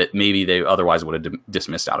that maybe they otherwise would have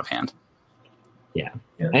dismissed out of hand. Yeah.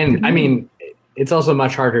 And I mean, it's also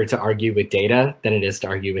much harder to argue with data than it is to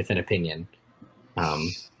argue with an opinion.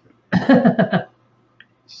 This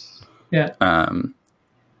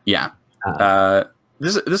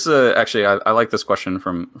is actually, I like this question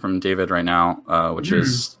from David right now, which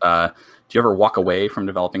is, do you ever walk away from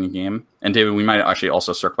developing a game? And David, we might actually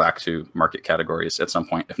also circle back to market categories at some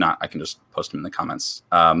point. If not, I can just post them in the comments.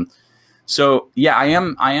 So yeah, I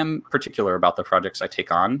am particular about the projects I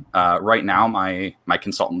take on. Right now, my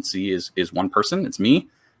consultancy is one person, it's me.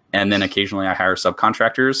 And then occasionally I hire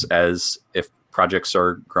subcontractors as if projects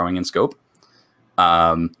are growing in scope.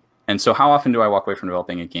 And so how often do I walk away from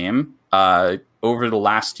developing a game? Over the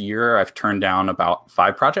last year, I've turned down about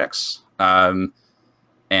 5 projects. And,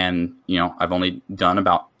 I've only done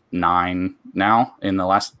about 9 now in the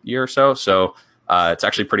last year or so. So it's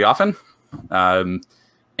actually pretty often.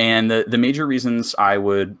 And the major reasons I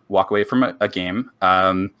would walk away from a game,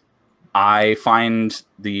 I find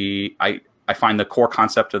the core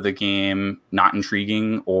concept of the game not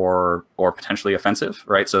intriguing or potentially offensive,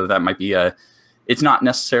 right? So that might be it's not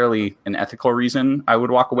necessarily an ethical reason I would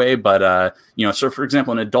walk away, but so for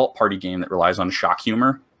example, an adult party game that relies on shock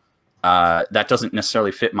humor, that doesn't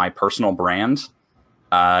necessarily fit my personal brand.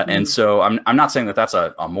 And so I'm not saying that that's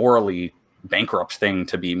a morally bankrupt thing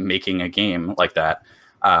to be making a game like that.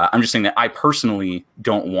 I'm just saying that I personally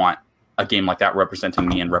don't want a game like that representing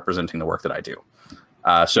me and representing the work that I do.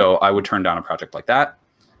 So I would turn down a project like that.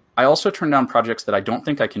 I also turn down projects that I don't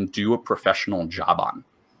think I can do a professional job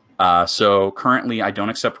on. So currently, I don't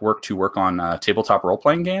accept work to work on tabletop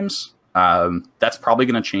role-playing games. That's probably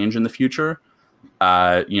going to change in the future.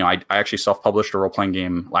 I actually self-published a role-playing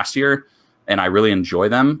game last year, and I really enjoy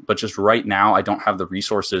them. But just right now, I don't have the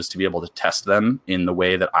resources to be able to test them in the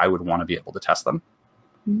way that I would want to be able to test them.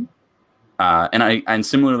 Mm-hmm. And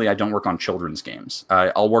similarly, I don't work on children's games.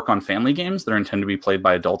 I'll work on family games that are intended to be played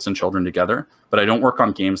by adults and children together, but I don't work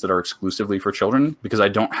on games that are exclusively for children because I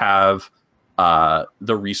don't have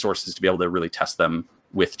the resources to be able to really test them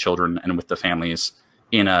with children and with the families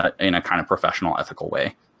in a kind of professional, ethical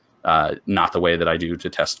way, not the way that I do to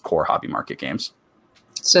test core hobby market games.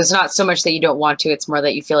 So it's not so much that you don't want to; it's more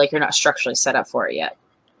that you feel like you're not structurally set up for it yet.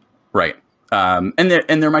 Right. And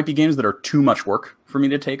there might be games that are too much work for me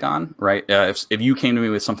to take on, right? If you came to me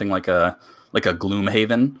with something like a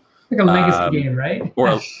Gloomhaven, like a legacy game, right?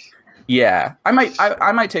 Or yeah, I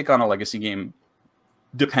might take on a legacy game,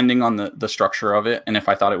 depending on the structure of it, and if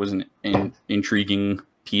I thought it was an intriguing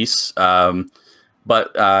piece.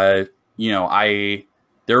 But they're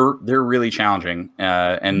really challenging,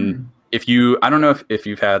 and I don't know if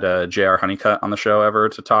you've had J.R. Honeycutt on the show ever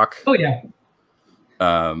to talk. Oh yeah.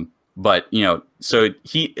 But so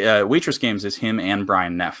Waitress Games is him and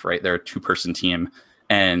Brian Neff, right? They're a 2-person team,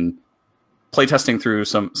 and playtesting through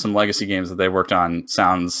some legacy games that they worked on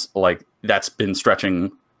sounds like that's been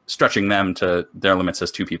stretching them to their limits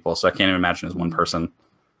as 2 people. So I can't even imagine as 1 person.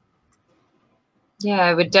 Yeah,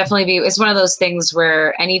 it would definitely be. It's one of those things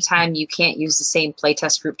where anytime you can't use the same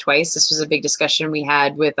playtest group twice, this was a big discussion we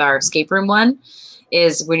had with our escape room one,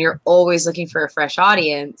 is when you're always looking for a fresh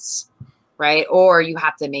audience, right? Or you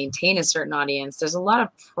have to maintain a certain audience. There's a lot of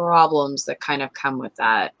problems that kind of come with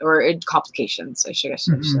that, or complications, I should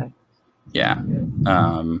say. Yeah.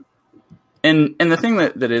 And the thing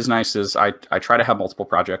that is nice is I try to have multiple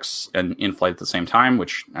projects and in flight at the same time,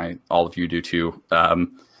 which all of you do too.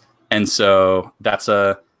 And so that's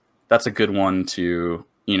a good one to,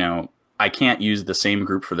 I can't use the same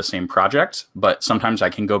group for the same project, but sometimes I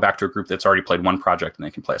can go back to a group that's already played 1 project and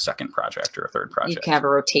they can play a second project or a third project. You can have a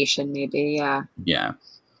rotation maybe, yeah. Yeah.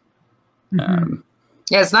 Yeah,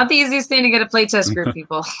 it's not the easiest thing to get a playtest group,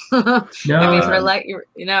 people. No. I mean,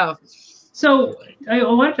 So I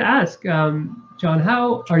wanted to ask, John,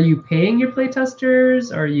 how are you paying your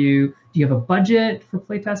playtesters? Do you have a budget for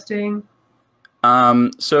playtesting?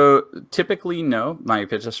 So typically, no, my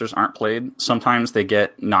playtesters aren't paid. Sometimes they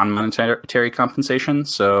get non-monetary compensation.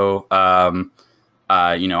 So,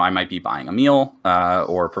 I might be buying a meal,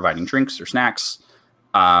 or providing drinks or snacks.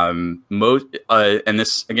 And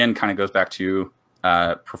this again kind of goes back to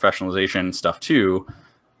professionalization stuff too.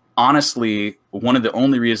 Honestly, one of the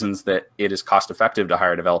only reasons that it is cost effective to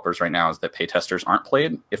hire developers right now is that playtesters aren't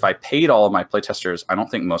paid. If I paid all of my playtesters, I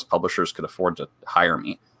don't think most publishers could afford to hire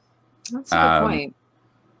me. That's a good point.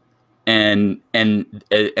 And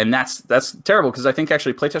that's terrible because I think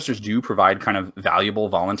actually playtesters do provide kind of valuable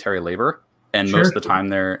voluntary labor, and most of the time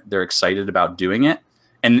they're excited about doing it.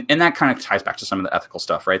 And that kind of ties back to some of the ethical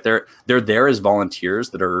stuff, right? They're there as volunteers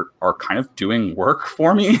that are kind of doing work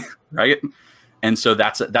for me, right? And so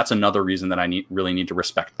that's another reason that I really need to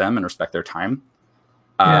respect them and respect their time.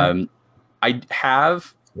 Yeah.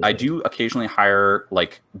 I do occasionally hire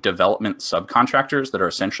like development subcontractors that are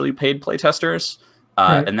essentially paid playtesters.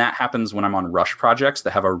 And that happens when I'm on rush projects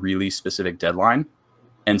that have a really specific deadline.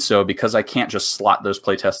 And so because I can't just slot those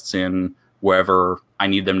playtests in wherever I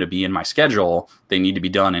need them to be in my schedule, they need to be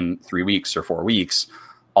done in 3 weeks or 4 weeks.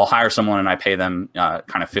 I'll hire someone and I pay them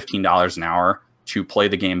kind of $15 an hour to play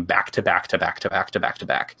the game back to back to back to back to back to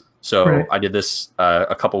back. So I did this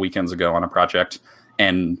a couple weekends ago on a project,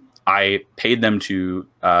 and I paid them to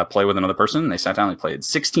play with another person. They sat down and played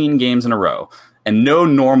 16 games in a row. And no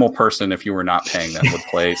normal person, if you were not paying them, would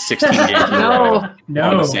play 16 games in a row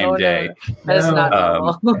on the same day. That is not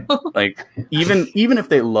normal. Like even if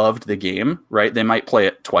they loved the game, right? They might play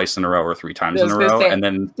it twice in a row or 3 times in a row, and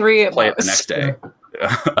then play it the next day.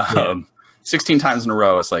 16 times in a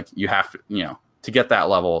row. It's like you have to, to get that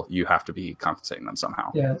level, you have to be compensating them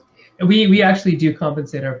somehow. Yeah, we actually do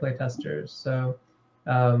compensate our playtesters, so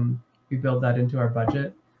we build that into our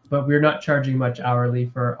budget. But we're not charging much hourly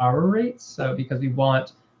for our rates, so because we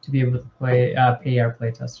want to be able to pay our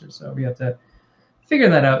playtesters. So we have to figure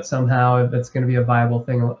that out somehow if it's going to be a viable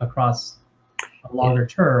thing across a longer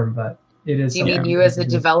term. But it is. Do you mean you as a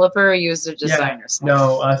developer or you as a designer? Yeah.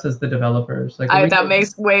 No, us as the developers. Like that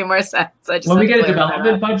makes way more sense. When we get a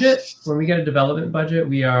development budget,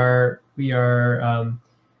 we are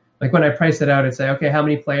like when I price it out, it's like, okay, how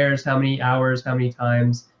many players, how many hours, how many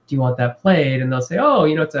times do you want that played? And they'll say, oh,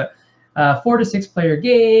 it's a 4 to 6 player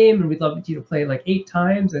game, and we'd love you to play like 8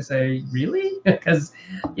 times. I say, really? Because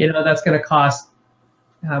that's going to cost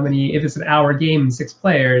how many? If it's an hour game and 6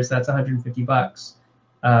 players, that's $150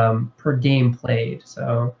 per game played.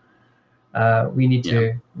 So we need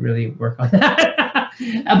to really work on that.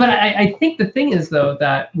 But I think the thing is, though,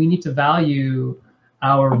 that we need to value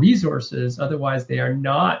our resources. Otherwise, they are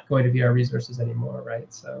not going to be our resources anymore,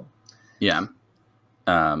 right? So yeah.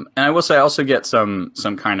 And I will say I also get some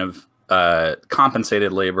kind of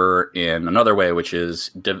compensated labor in another way, which is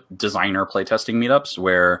designer playtesting meetups,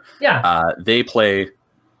 where they play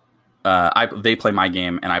my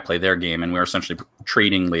game and I play their game, and we're essentially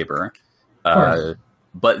trading labor.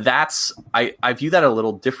 But I view that a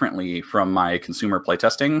little differently from my consumer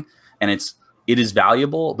playtesting, and it is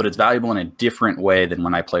valuable, but it's valuable in a different way than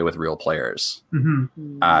when I play with real players.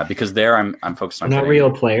 Mm-hmm. Because there I'm focused on not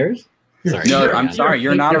real players. Sorry. No, I'm sorry.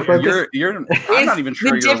 You're not. You're. I'm not even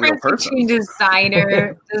sure you're a real person. The difference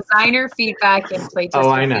between designer feedback and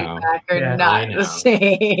playtesting feedback are not the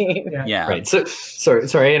same. Yeah. Right. So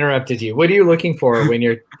sorry, I interrupted you. What are you looking for when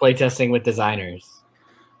you're playtesting with designers?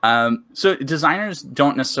 So designers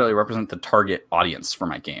don't necessarily represent the target audience for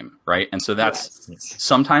my game, right? And so that's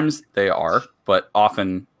sometimes they are, but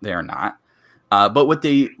often they are not. But what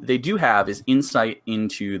they do have is insight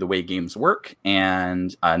into the way games work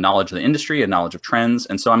and knowledge of the industry and knowledge of trends.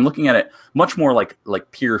 And so I'm looking at it much more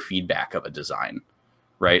like peer feedback of a design,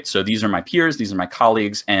 right? So these are my peers, these are my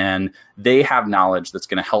colleagues, and they have knowledge that's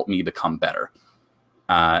going to help me become better.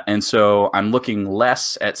 And so I'm looking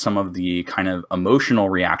less at some of the kind of emotional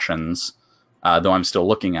reactions, though I'm still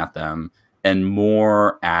looking at them, and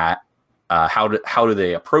more at how do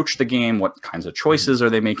they approach the game? What kinds of choices are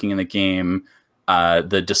they making in the game?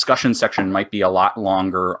 The discussion section might be a lot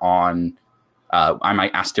longer on, I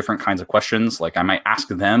might ask different kinds of questions. Like I might ask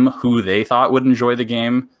them who they thought would enjoy the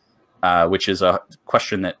game, which is a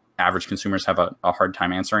question that average consumers have a hard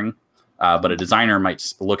time answering. But a designer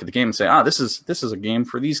might look at the game and say, this is a game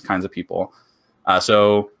for these kinds of people.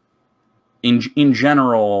 So in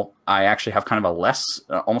general, I actually have kind of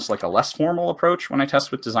almost like a less formal approach when I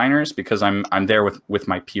test with designers, because I'm there with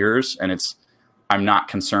my peers, and I'm not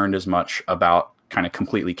concerned as much about kind of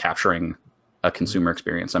completely capturing a consumer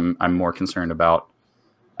experience. I'm more concerned about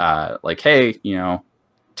like, hey,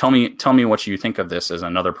 tell me what you think of this as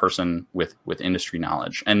another person with industry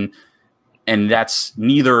knowledge, and that's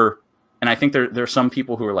neither. And I think there are some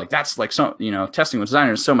people who are like, that's like, so testing with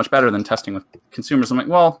designers is so much better than testing with consumers. I'm like,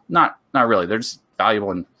 well, not really. They're just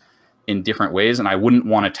valuable in different ways, and I wouldn't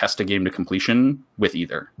want to test a game to completion with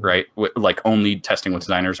either, right? Like only testing with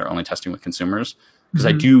designers or only testing with consumers, because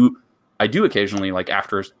I do occasionally, like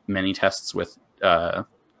after many tests with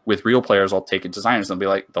real players, I'll take it designers.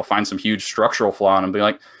 They'll find some huge structural flaw, and I'll be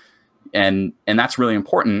like, and that's really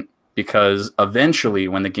important, because eventually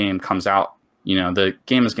when the game comes out, the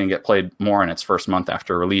game is going to get played more in its first month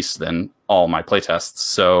after release than all my playtests.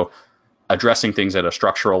 So addressing things at a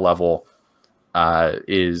structural level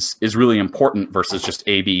is really important versus just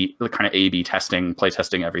A/B testing,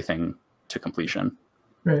 playtesting everything to completion.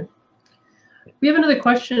 Right. We have another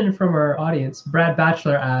question from our audience. Brad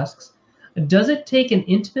Batchelor asks, does it take an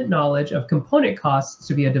intimate knowledge of component costs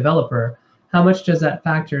to be a developer? How much does that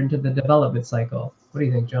factor into the development cycle? What do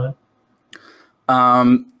you think, John?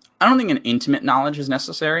 I don't think an intimate knowledge is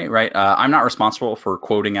necessary, right? I'm not responsible for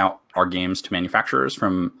quoting out our games to manufacturers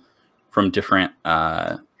from different,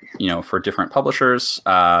 for different publishers.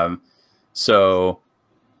 So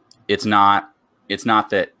it's not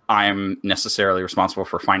that I'm necessarily responsible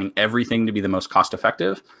for finding everything to be the most cost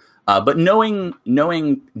effective, but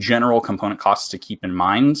knowing general component costs to keep in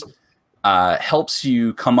mind helps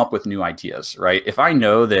you come up with new ideas, right? If I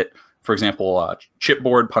know that, for example,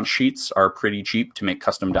 chipboard punch sheets are pretty cheap to make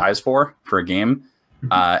custom dies for a game,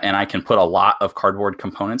 and I can put a lot of cardboard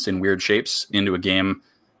components in weird shapes into a game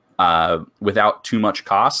without too much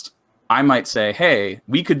cost, I might say, hey,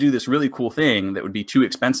 we could do this really cool thing that would be too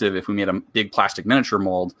expensive if we made a big plastic miniature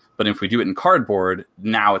mold, but if we do it in cardboard,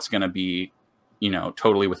 now it's going to be,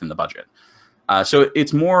 totally within the budget. So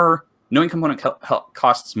it's more, knowing component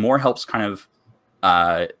costs more helps kind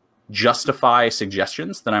of justify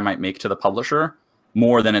suggestions that I might make to the publisher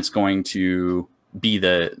more than it's going to be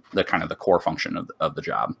the kind of the core function of the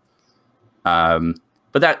job.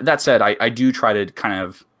 But that said, I do try to kind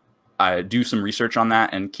of do some research on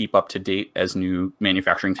that and keep up to date as new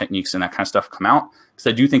manufacturing techniques and that kind of stuff come out, because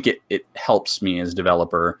I do think it helps me as a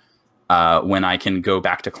developer when I can go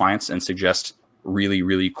back to clients and suggest really,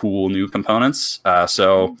 really cool new components.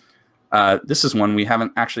 So this is one we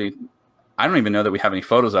haven't actually, I don't even know that we have any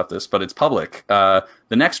photos of this, but it's public. The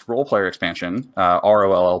next role player expansion,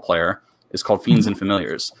 ROLL player, is called Fiends and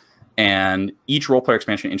Familiars. And each role player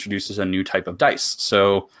expansion introduces a new type of dice.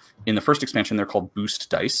 So in the first expansion, they're called boost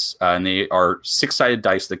dice. And they are 6-sided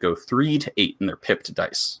dice that go 3 to 8, and they're pipped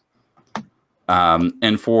dice.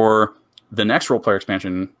 And for the next role player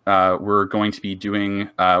expansion, we're going to be doing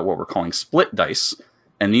what we're calling split dice.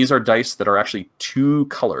 And these are dice that are actually 2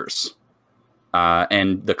 colors.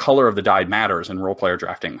 And the color of the die matters in role player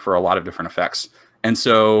drafting for a lot of different effects. And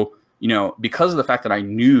so, you know, because of the fact that I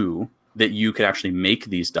knew that you could actually make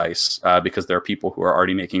these dice, because there are people who are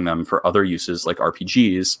already making them for other uses like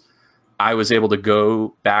RPGs, I was able to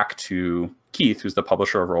go back to Keith, who's the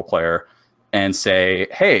publisher of Role Player, and say,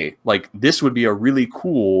 hey, like, this would be a really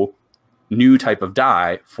cool new type of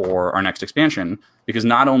die for our next expansion, because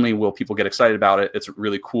not only will people get excited about it, it's a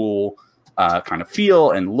really cool kind of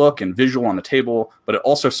feel and look and visual on the table, but it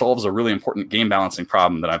also solves a really important game balancing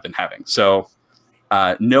problem that I've been having. So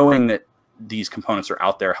knowing that these components are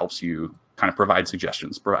out there helps you kind of provide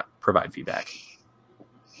suggestions, provide feedback.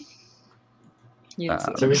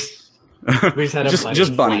 So we just had a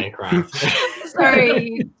just Bunny.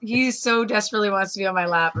 Sorry, he so desperately wants to be on my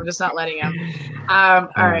lap. I'm just not letting him. All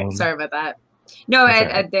right, sorry about that. No,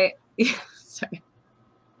 sorry.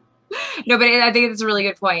 No, but I think it's a really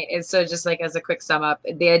good point. It's so just like as a quick sum up,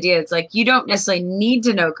 the idea is like you don't necessarily need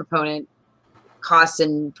to know component costs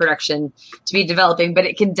and production to be developing, but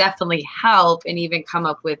it can definitely help and even come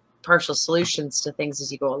up with partial solutions to things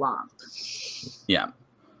as you go along. Yeah.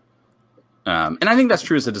 And I think that's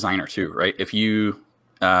true as a designer too, right? If you,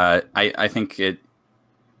 I think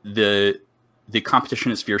the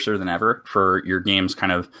competition is fiercer than ever for your game's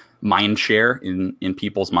kind of mind share in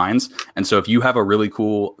people's minds. And so if you have a really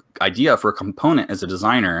cool idea for a component as a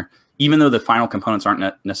designer, even though the final components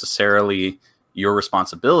aren't necessarily your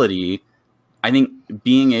responsibility, I think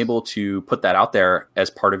being able to put that out there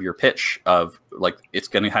as part of your pitch of like, it's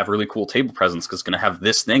going to have really cool table presence because it's going to have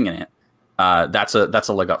this thing in it. That's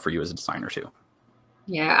a leg up for you as a designer too.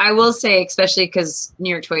 Yeah, I will say, especially because New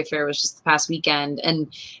York Toy Fair was just the past weekend,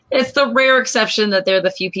 and it's the rare exception that they're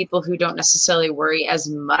the few people who don't necessarily worry as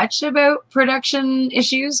much about production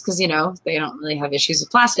issues because, you know, they don't really have issues with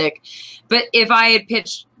plastic. But if I had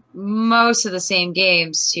pitched most of the same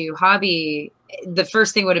games to Hobby, the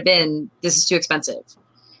first thing would have been, this is too expensive.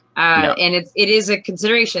 And it is a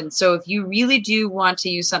consideration. So if you really do want to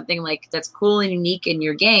use something like that's cool and unique in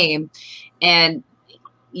your game, and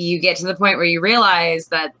you get to the point where you realize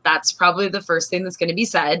that that's probably the first thing that's going to be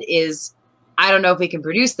said is, I don't know if we can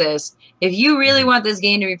produce this. If you really want this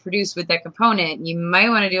game to be produced with that component, you might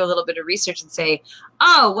want to do a little bit of research and say,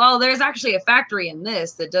 oh, well, there's actually a factory in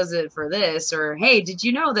this that does it for this. Or, hey, did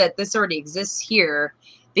you know that this already exists here?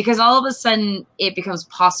 Because all of a sudden it becomes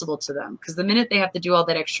possible to them. Because the minute they have to do all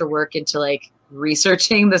that extra work into like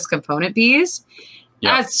researching this component piece,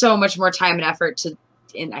 that's so much more time and effort to,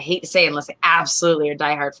 and I hate to say, unless they absolutely are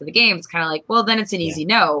diehard for the game, it's kind of like, well, then it's an easy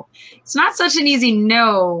no. It's not such an easy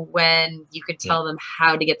no when you could tell them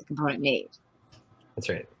how to get the component made. That's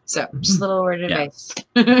right. So just a little word of advice.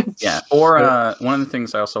 Yeah. Or one of the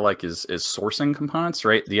things I also like is sourcing components,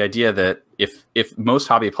 right? The idea that if most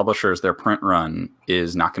hobby publishers, their print run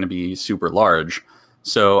is not going to be super large.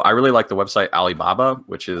 So I really like the website Alibaba,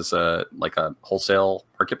 which is like a wholesale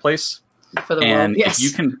marketplace. For the world, yes.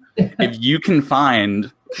 if you can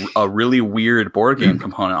find a really weird board game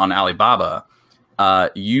component on Alibaba,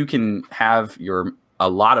 you can have a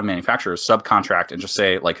lot of manufacturers subcontract and just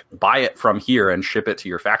say like, buy it from here and ship it to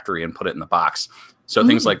your factory and put it in the box. So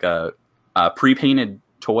things like pre-painted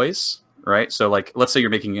toys, right? So like, let's say you're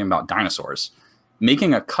making a game about dinosaurs.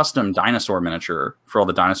 Making a custom dinosaur miniature for all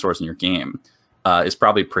the dinosaurs in your game is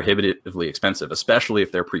probably prohibitively expensive, especially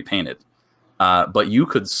if they're pre-painted. But you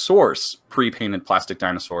could source pre-painted plastic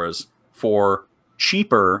dinosaurs for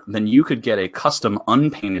cheaper than you could get a custom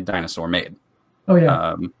unpainted dinosaur made. Oh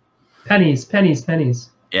yeah, pennies.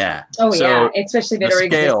 Yeah. Oh yeah, especially if it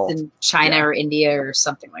already exists in China or India or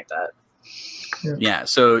something like that. Yeah.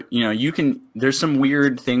 So there's some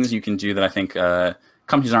weird things you can do that I think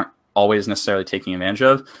companies aren't always necessarily taking advantage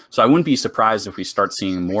of. So I wouldn't be surprised if we start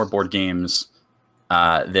seeing more board games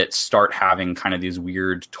that start having kind of these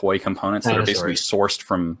weird toy components that are basically sourced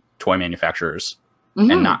from toy manufacturers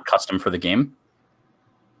and not custom for the game.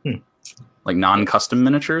 Like non-custom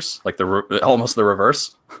miniatures, like almost the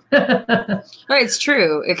reverse. Well, it's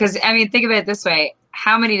true because I mean, think of it this way: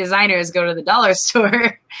 how many designers go to the dollar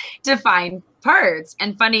store to find parts.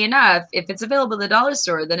 And funny enough, if it's available at the dollar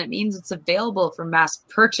store, then it means it's available for mass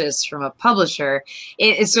purchase from a publisher.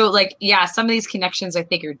 So like, yeah, some of these connections I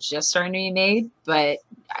think are just starting to be made, but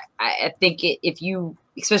I think if you,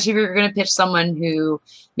 especially if you're going to pitch someone who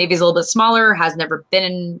maybe is a little bit smaller, has never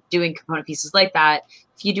been doing component pieces like that,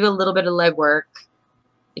 if you do a little bit of legwork,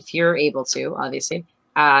 if you're able to, obviously,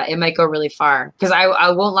 it might go really far. Because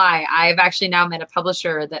I won't lie, I've actually now met a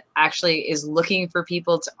publisher that actually is looking for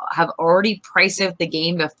people to have already priced out the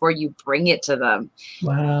game before you bring it to them.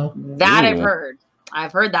 Wow. That I've heard.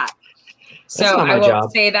 I've heard that. So I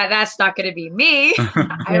won't say that that's not going to be me.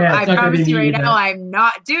 I promise you right now, I'm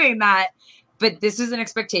not doing that. But this is an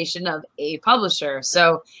expectation of a publisher.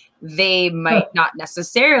 So they might not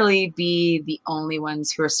necessarily be the only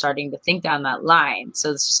ones who are starting to think down that line.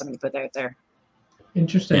 So this is something to put out there.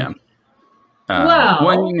 Interesting. Yeah. Wow.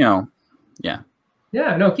 Well, yeah.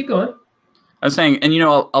 Yeah, no, keep going. I was saying, and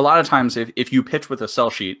a lot of times if you pitch with a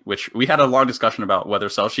sell sheet, which we had a long discussion about whether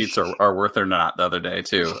sell sheets are worth or not the other day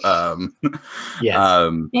too.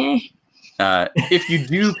 Yes. If you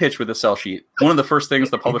do pitch with a sell sheet, one of the first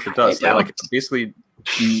things the publisher does, they like basically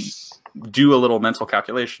do a little mental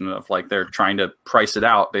calculation of like they're trying to price it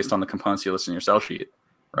out based on the components you list in your sell sheet,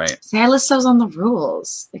 right? See, I list those on the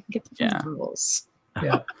rules. They can get the rules.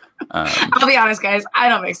 Yeah. I'll be honest, guys. I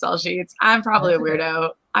don't make sell sheets. I'm probably a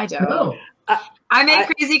weirdo. I don't. No. I make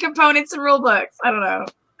crazy components and rule books. I don't know.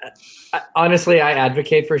 Honestly, I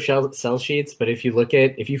advocate for sell sheets, but if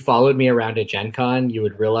you followed me around at Gen Con, you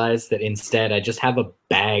would realize that instead I just have a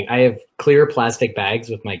bag. I have clear plastic bags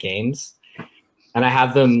with my games, and I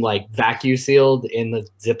have them like vacuum sealed in the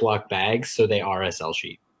Ziploc bags, so they are a sell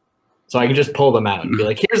sheet. So I can just pull them out and be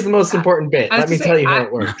like, here's the most important bit. Let me tell you how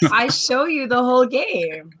it works. I show you the whole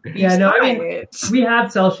game. Yeah, no, I mean, we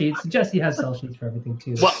have sell sheets. Jesse has sell sheets for everything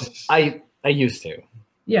too. Well, I used to.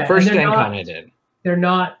 Yeah. First Gen Con I did. They're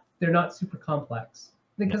not super complex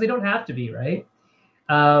because they don't have to be, right?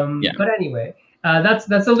 But anyway, that's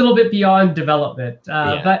a little bit beyond development.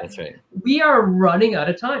 But that's right. We are running out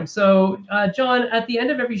of time. So, John, at the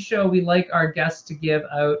end of every show, we like our guests to give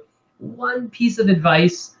out one piece of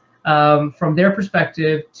advice from their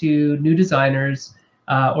perspective to new designers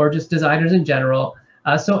or just designers in general.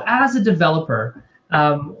 So as a developer,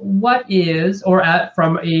 what is, or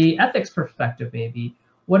from a ethics perspective maybe,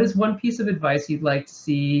 what is one piece of advice you'd like to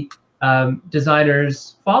see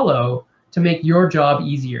designers follow to make your job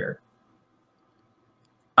easier?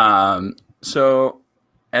 So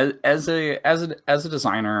as a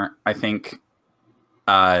designer, I think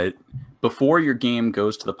before your game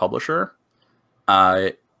goes to the publisher,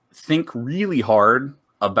 think really hard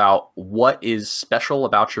about what is special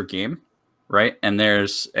about your game, right? And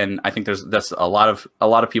I think that's a lot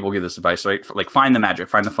of people give this advice, right? Like find the magic,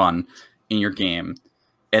 find the fun in your game,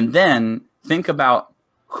 and then think about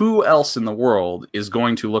who else in the world is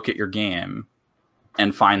going to look at your game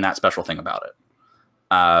and find that special thing about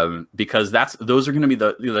it. Because those are going to be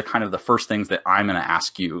the kind of the first things that I'm going to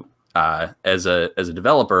ask you as a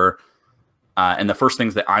developer, and the first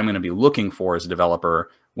things that I'm going to be looking for as a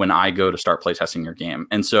developer when I go to start playtesting your game.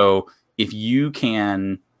 And so if you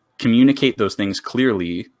can communicate those things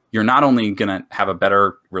clearly, you're not only going to have a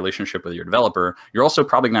better relationship with your developer, you're also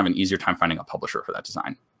probably going to have an easier time finding a publisher for that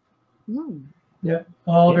design. Yeah,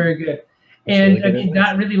 all very good. And I mean,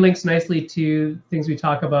 that really links nicely to things we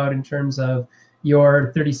talk about in terms of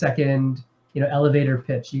your 30-second, elevator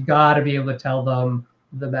pitch. You got to be able to tell them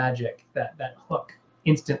the magic, that hook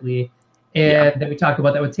instantly. And then we talk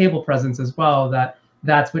about that with table presence as well,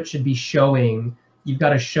 that's what should be showing. You've got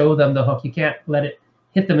to show them the hook. You can't let it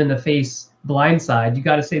hit them in the face blindside. You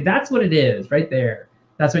got to say, that's what it is right there.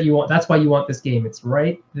 That's what you want. That's why you want this game. It's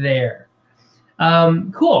right there.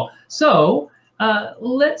 Cool. So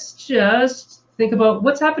let's just think about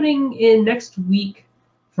what's happening in next week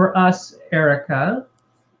for us, Erica.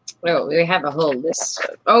 Oh, we have a whole list.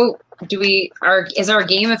 Is our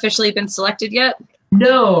game officially been selected yet?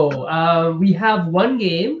 No, we have one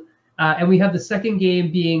game, and we have the second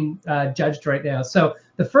game being judged right now. So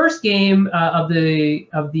the first game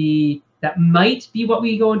that might be what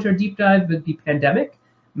we go into a deep dive would be Pandemic.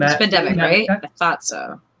 It's Pandemic, right? I thought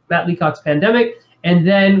so. Matt Leacock's Pandemic. And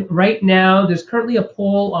then right now, there's currently a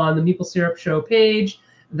poll on the Meeple Syrup Show page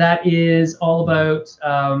that is all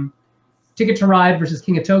about Ticket to Ride versus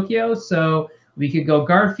King of Tokyo. So we could go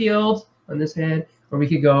Garfield on this hand, or we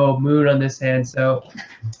could go Moon on this hand. So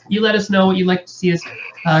you let us know what you'd like to see us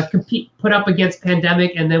put up against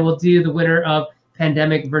Pandemic, and then we'll do the winner of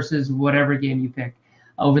Pandemic versus whatever game you pick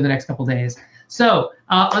over the next couple days. So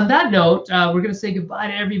on that note, we're going to say goodbye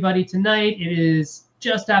to everybody tonight. It is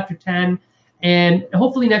just after 10, And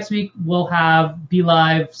hopefully next week we'll have Be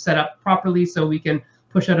Live set up properly so we can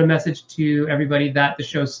push out a message to everybody that the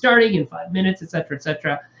show's starting in 5 minutes, etc.,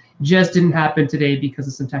 etc. Just didn't happen today because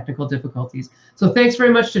of some technical difficulties. So thanks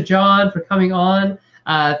very much to John for coming on.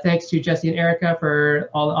 Thanks to Jesse and Erica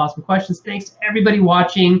for all the awesome questions. Thanks to everybody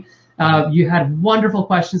watching. You had wonderful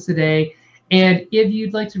questions today. And if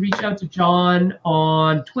you'd like to reach out to John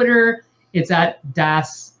on Twitter, it's at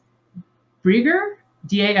Das Brieger,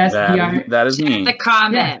 D-A-S-B-R. That is me. The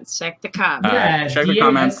comments. Yeah. Check the comments. Yeah, check the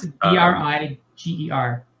comments.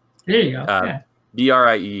 D-R-I-G-E-R. There you go. Yeah.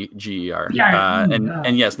 B-R-I-E-G-E-R.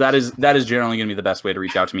 And yes, that is generally going to be the best way to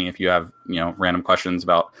reach out to me if you have random questions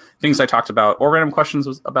about things I talked about or random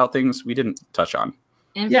questions about things we didn't touch on.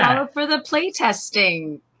 And follow for the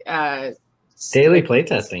playtesting. Daily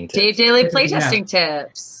playtesting tips. Daily playtesting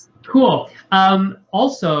tips. Cool.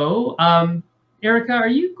 Also, Erica, are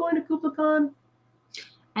you going to KuplaCon?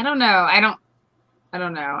 I don't know. I don't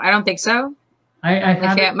know. I don't think so.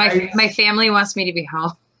 My family wants me to be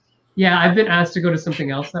home. Yeah, I've been asked to go to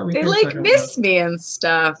something else that weekend. They miss me and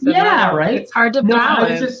stuff. Yeah, right. It's hard to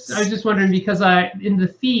balance. I was just wondering because in the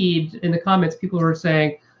feed, in the comments, people were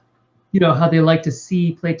saying, how they like to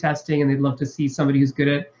see playtesting and they'd love to see somebody who's good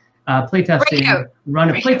at playtesting run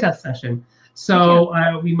a playtest session.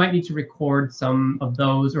 So we might need to record some of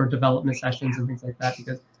those or development sessions and things like that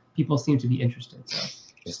because people seem to be interested. So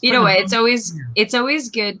it's always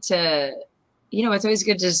good to. It's always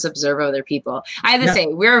good to just observe other people. I have to say,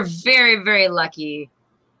 we're very, very lucky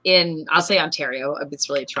I'll say Ontario. It's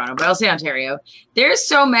really Toronto, but I'll say Ontario. There's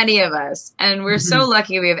so many of us, and we're so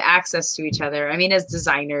lucky we have access to each other. I mean, as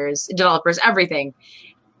designers, developers, everything.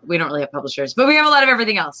 We don't really have publishers, but we have a lot of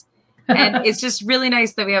everything else. And it's just really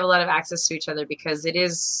nice that we have a lot of access to each other because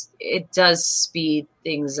it does speed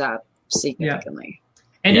things up significantly.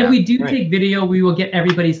 Yeah. And if we do take video, we will get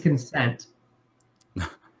everybody's consent.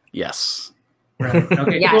 Yes. Right.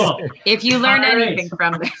 Okay, yes. Cool. If you learn anything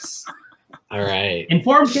from this. All right.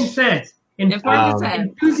 Informed consent.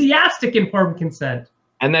 Enthusiastic informed consent.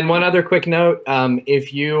 And then one other quick note.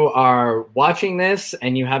 If you are watching this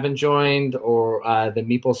and you haven't joined or the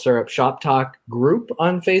Meeple Syrup Shop Talk group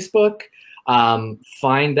on Facebook,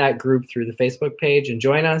 find that group through the Facebook page and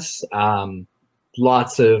join us.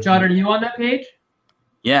 Lots of... John, are you on that page?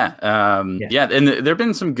 Yeah, and there have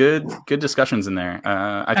been some good discussions in there.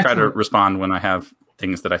 I try to respond when I have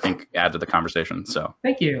things that I think add to the conversation. So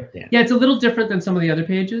thank you. Yeah, it's a little different than some of the other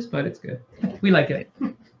pages, but it's good. We like it.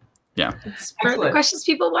 Yeah, it's for the questions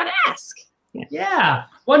people want to ask. Yeah,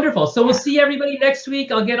 wonderful. So we'll see everybody next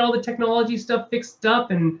week. I'll get all the technology stuff fixed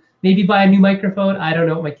up and maybe buy a new microphone. I don't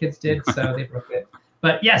know what my kids did, so they broke it.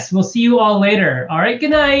 But yes, we'll see you all later. All right,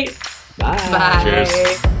 good night. Bye. Cheers.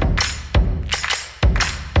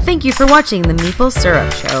 Thank you for watching the Meeple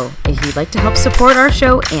Syrup Show. If you'd like to help support our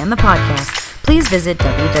show and the podcast, please visit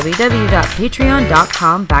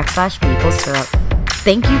www.patreon.com/meeplesyrup.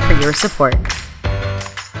 Thank you for your support.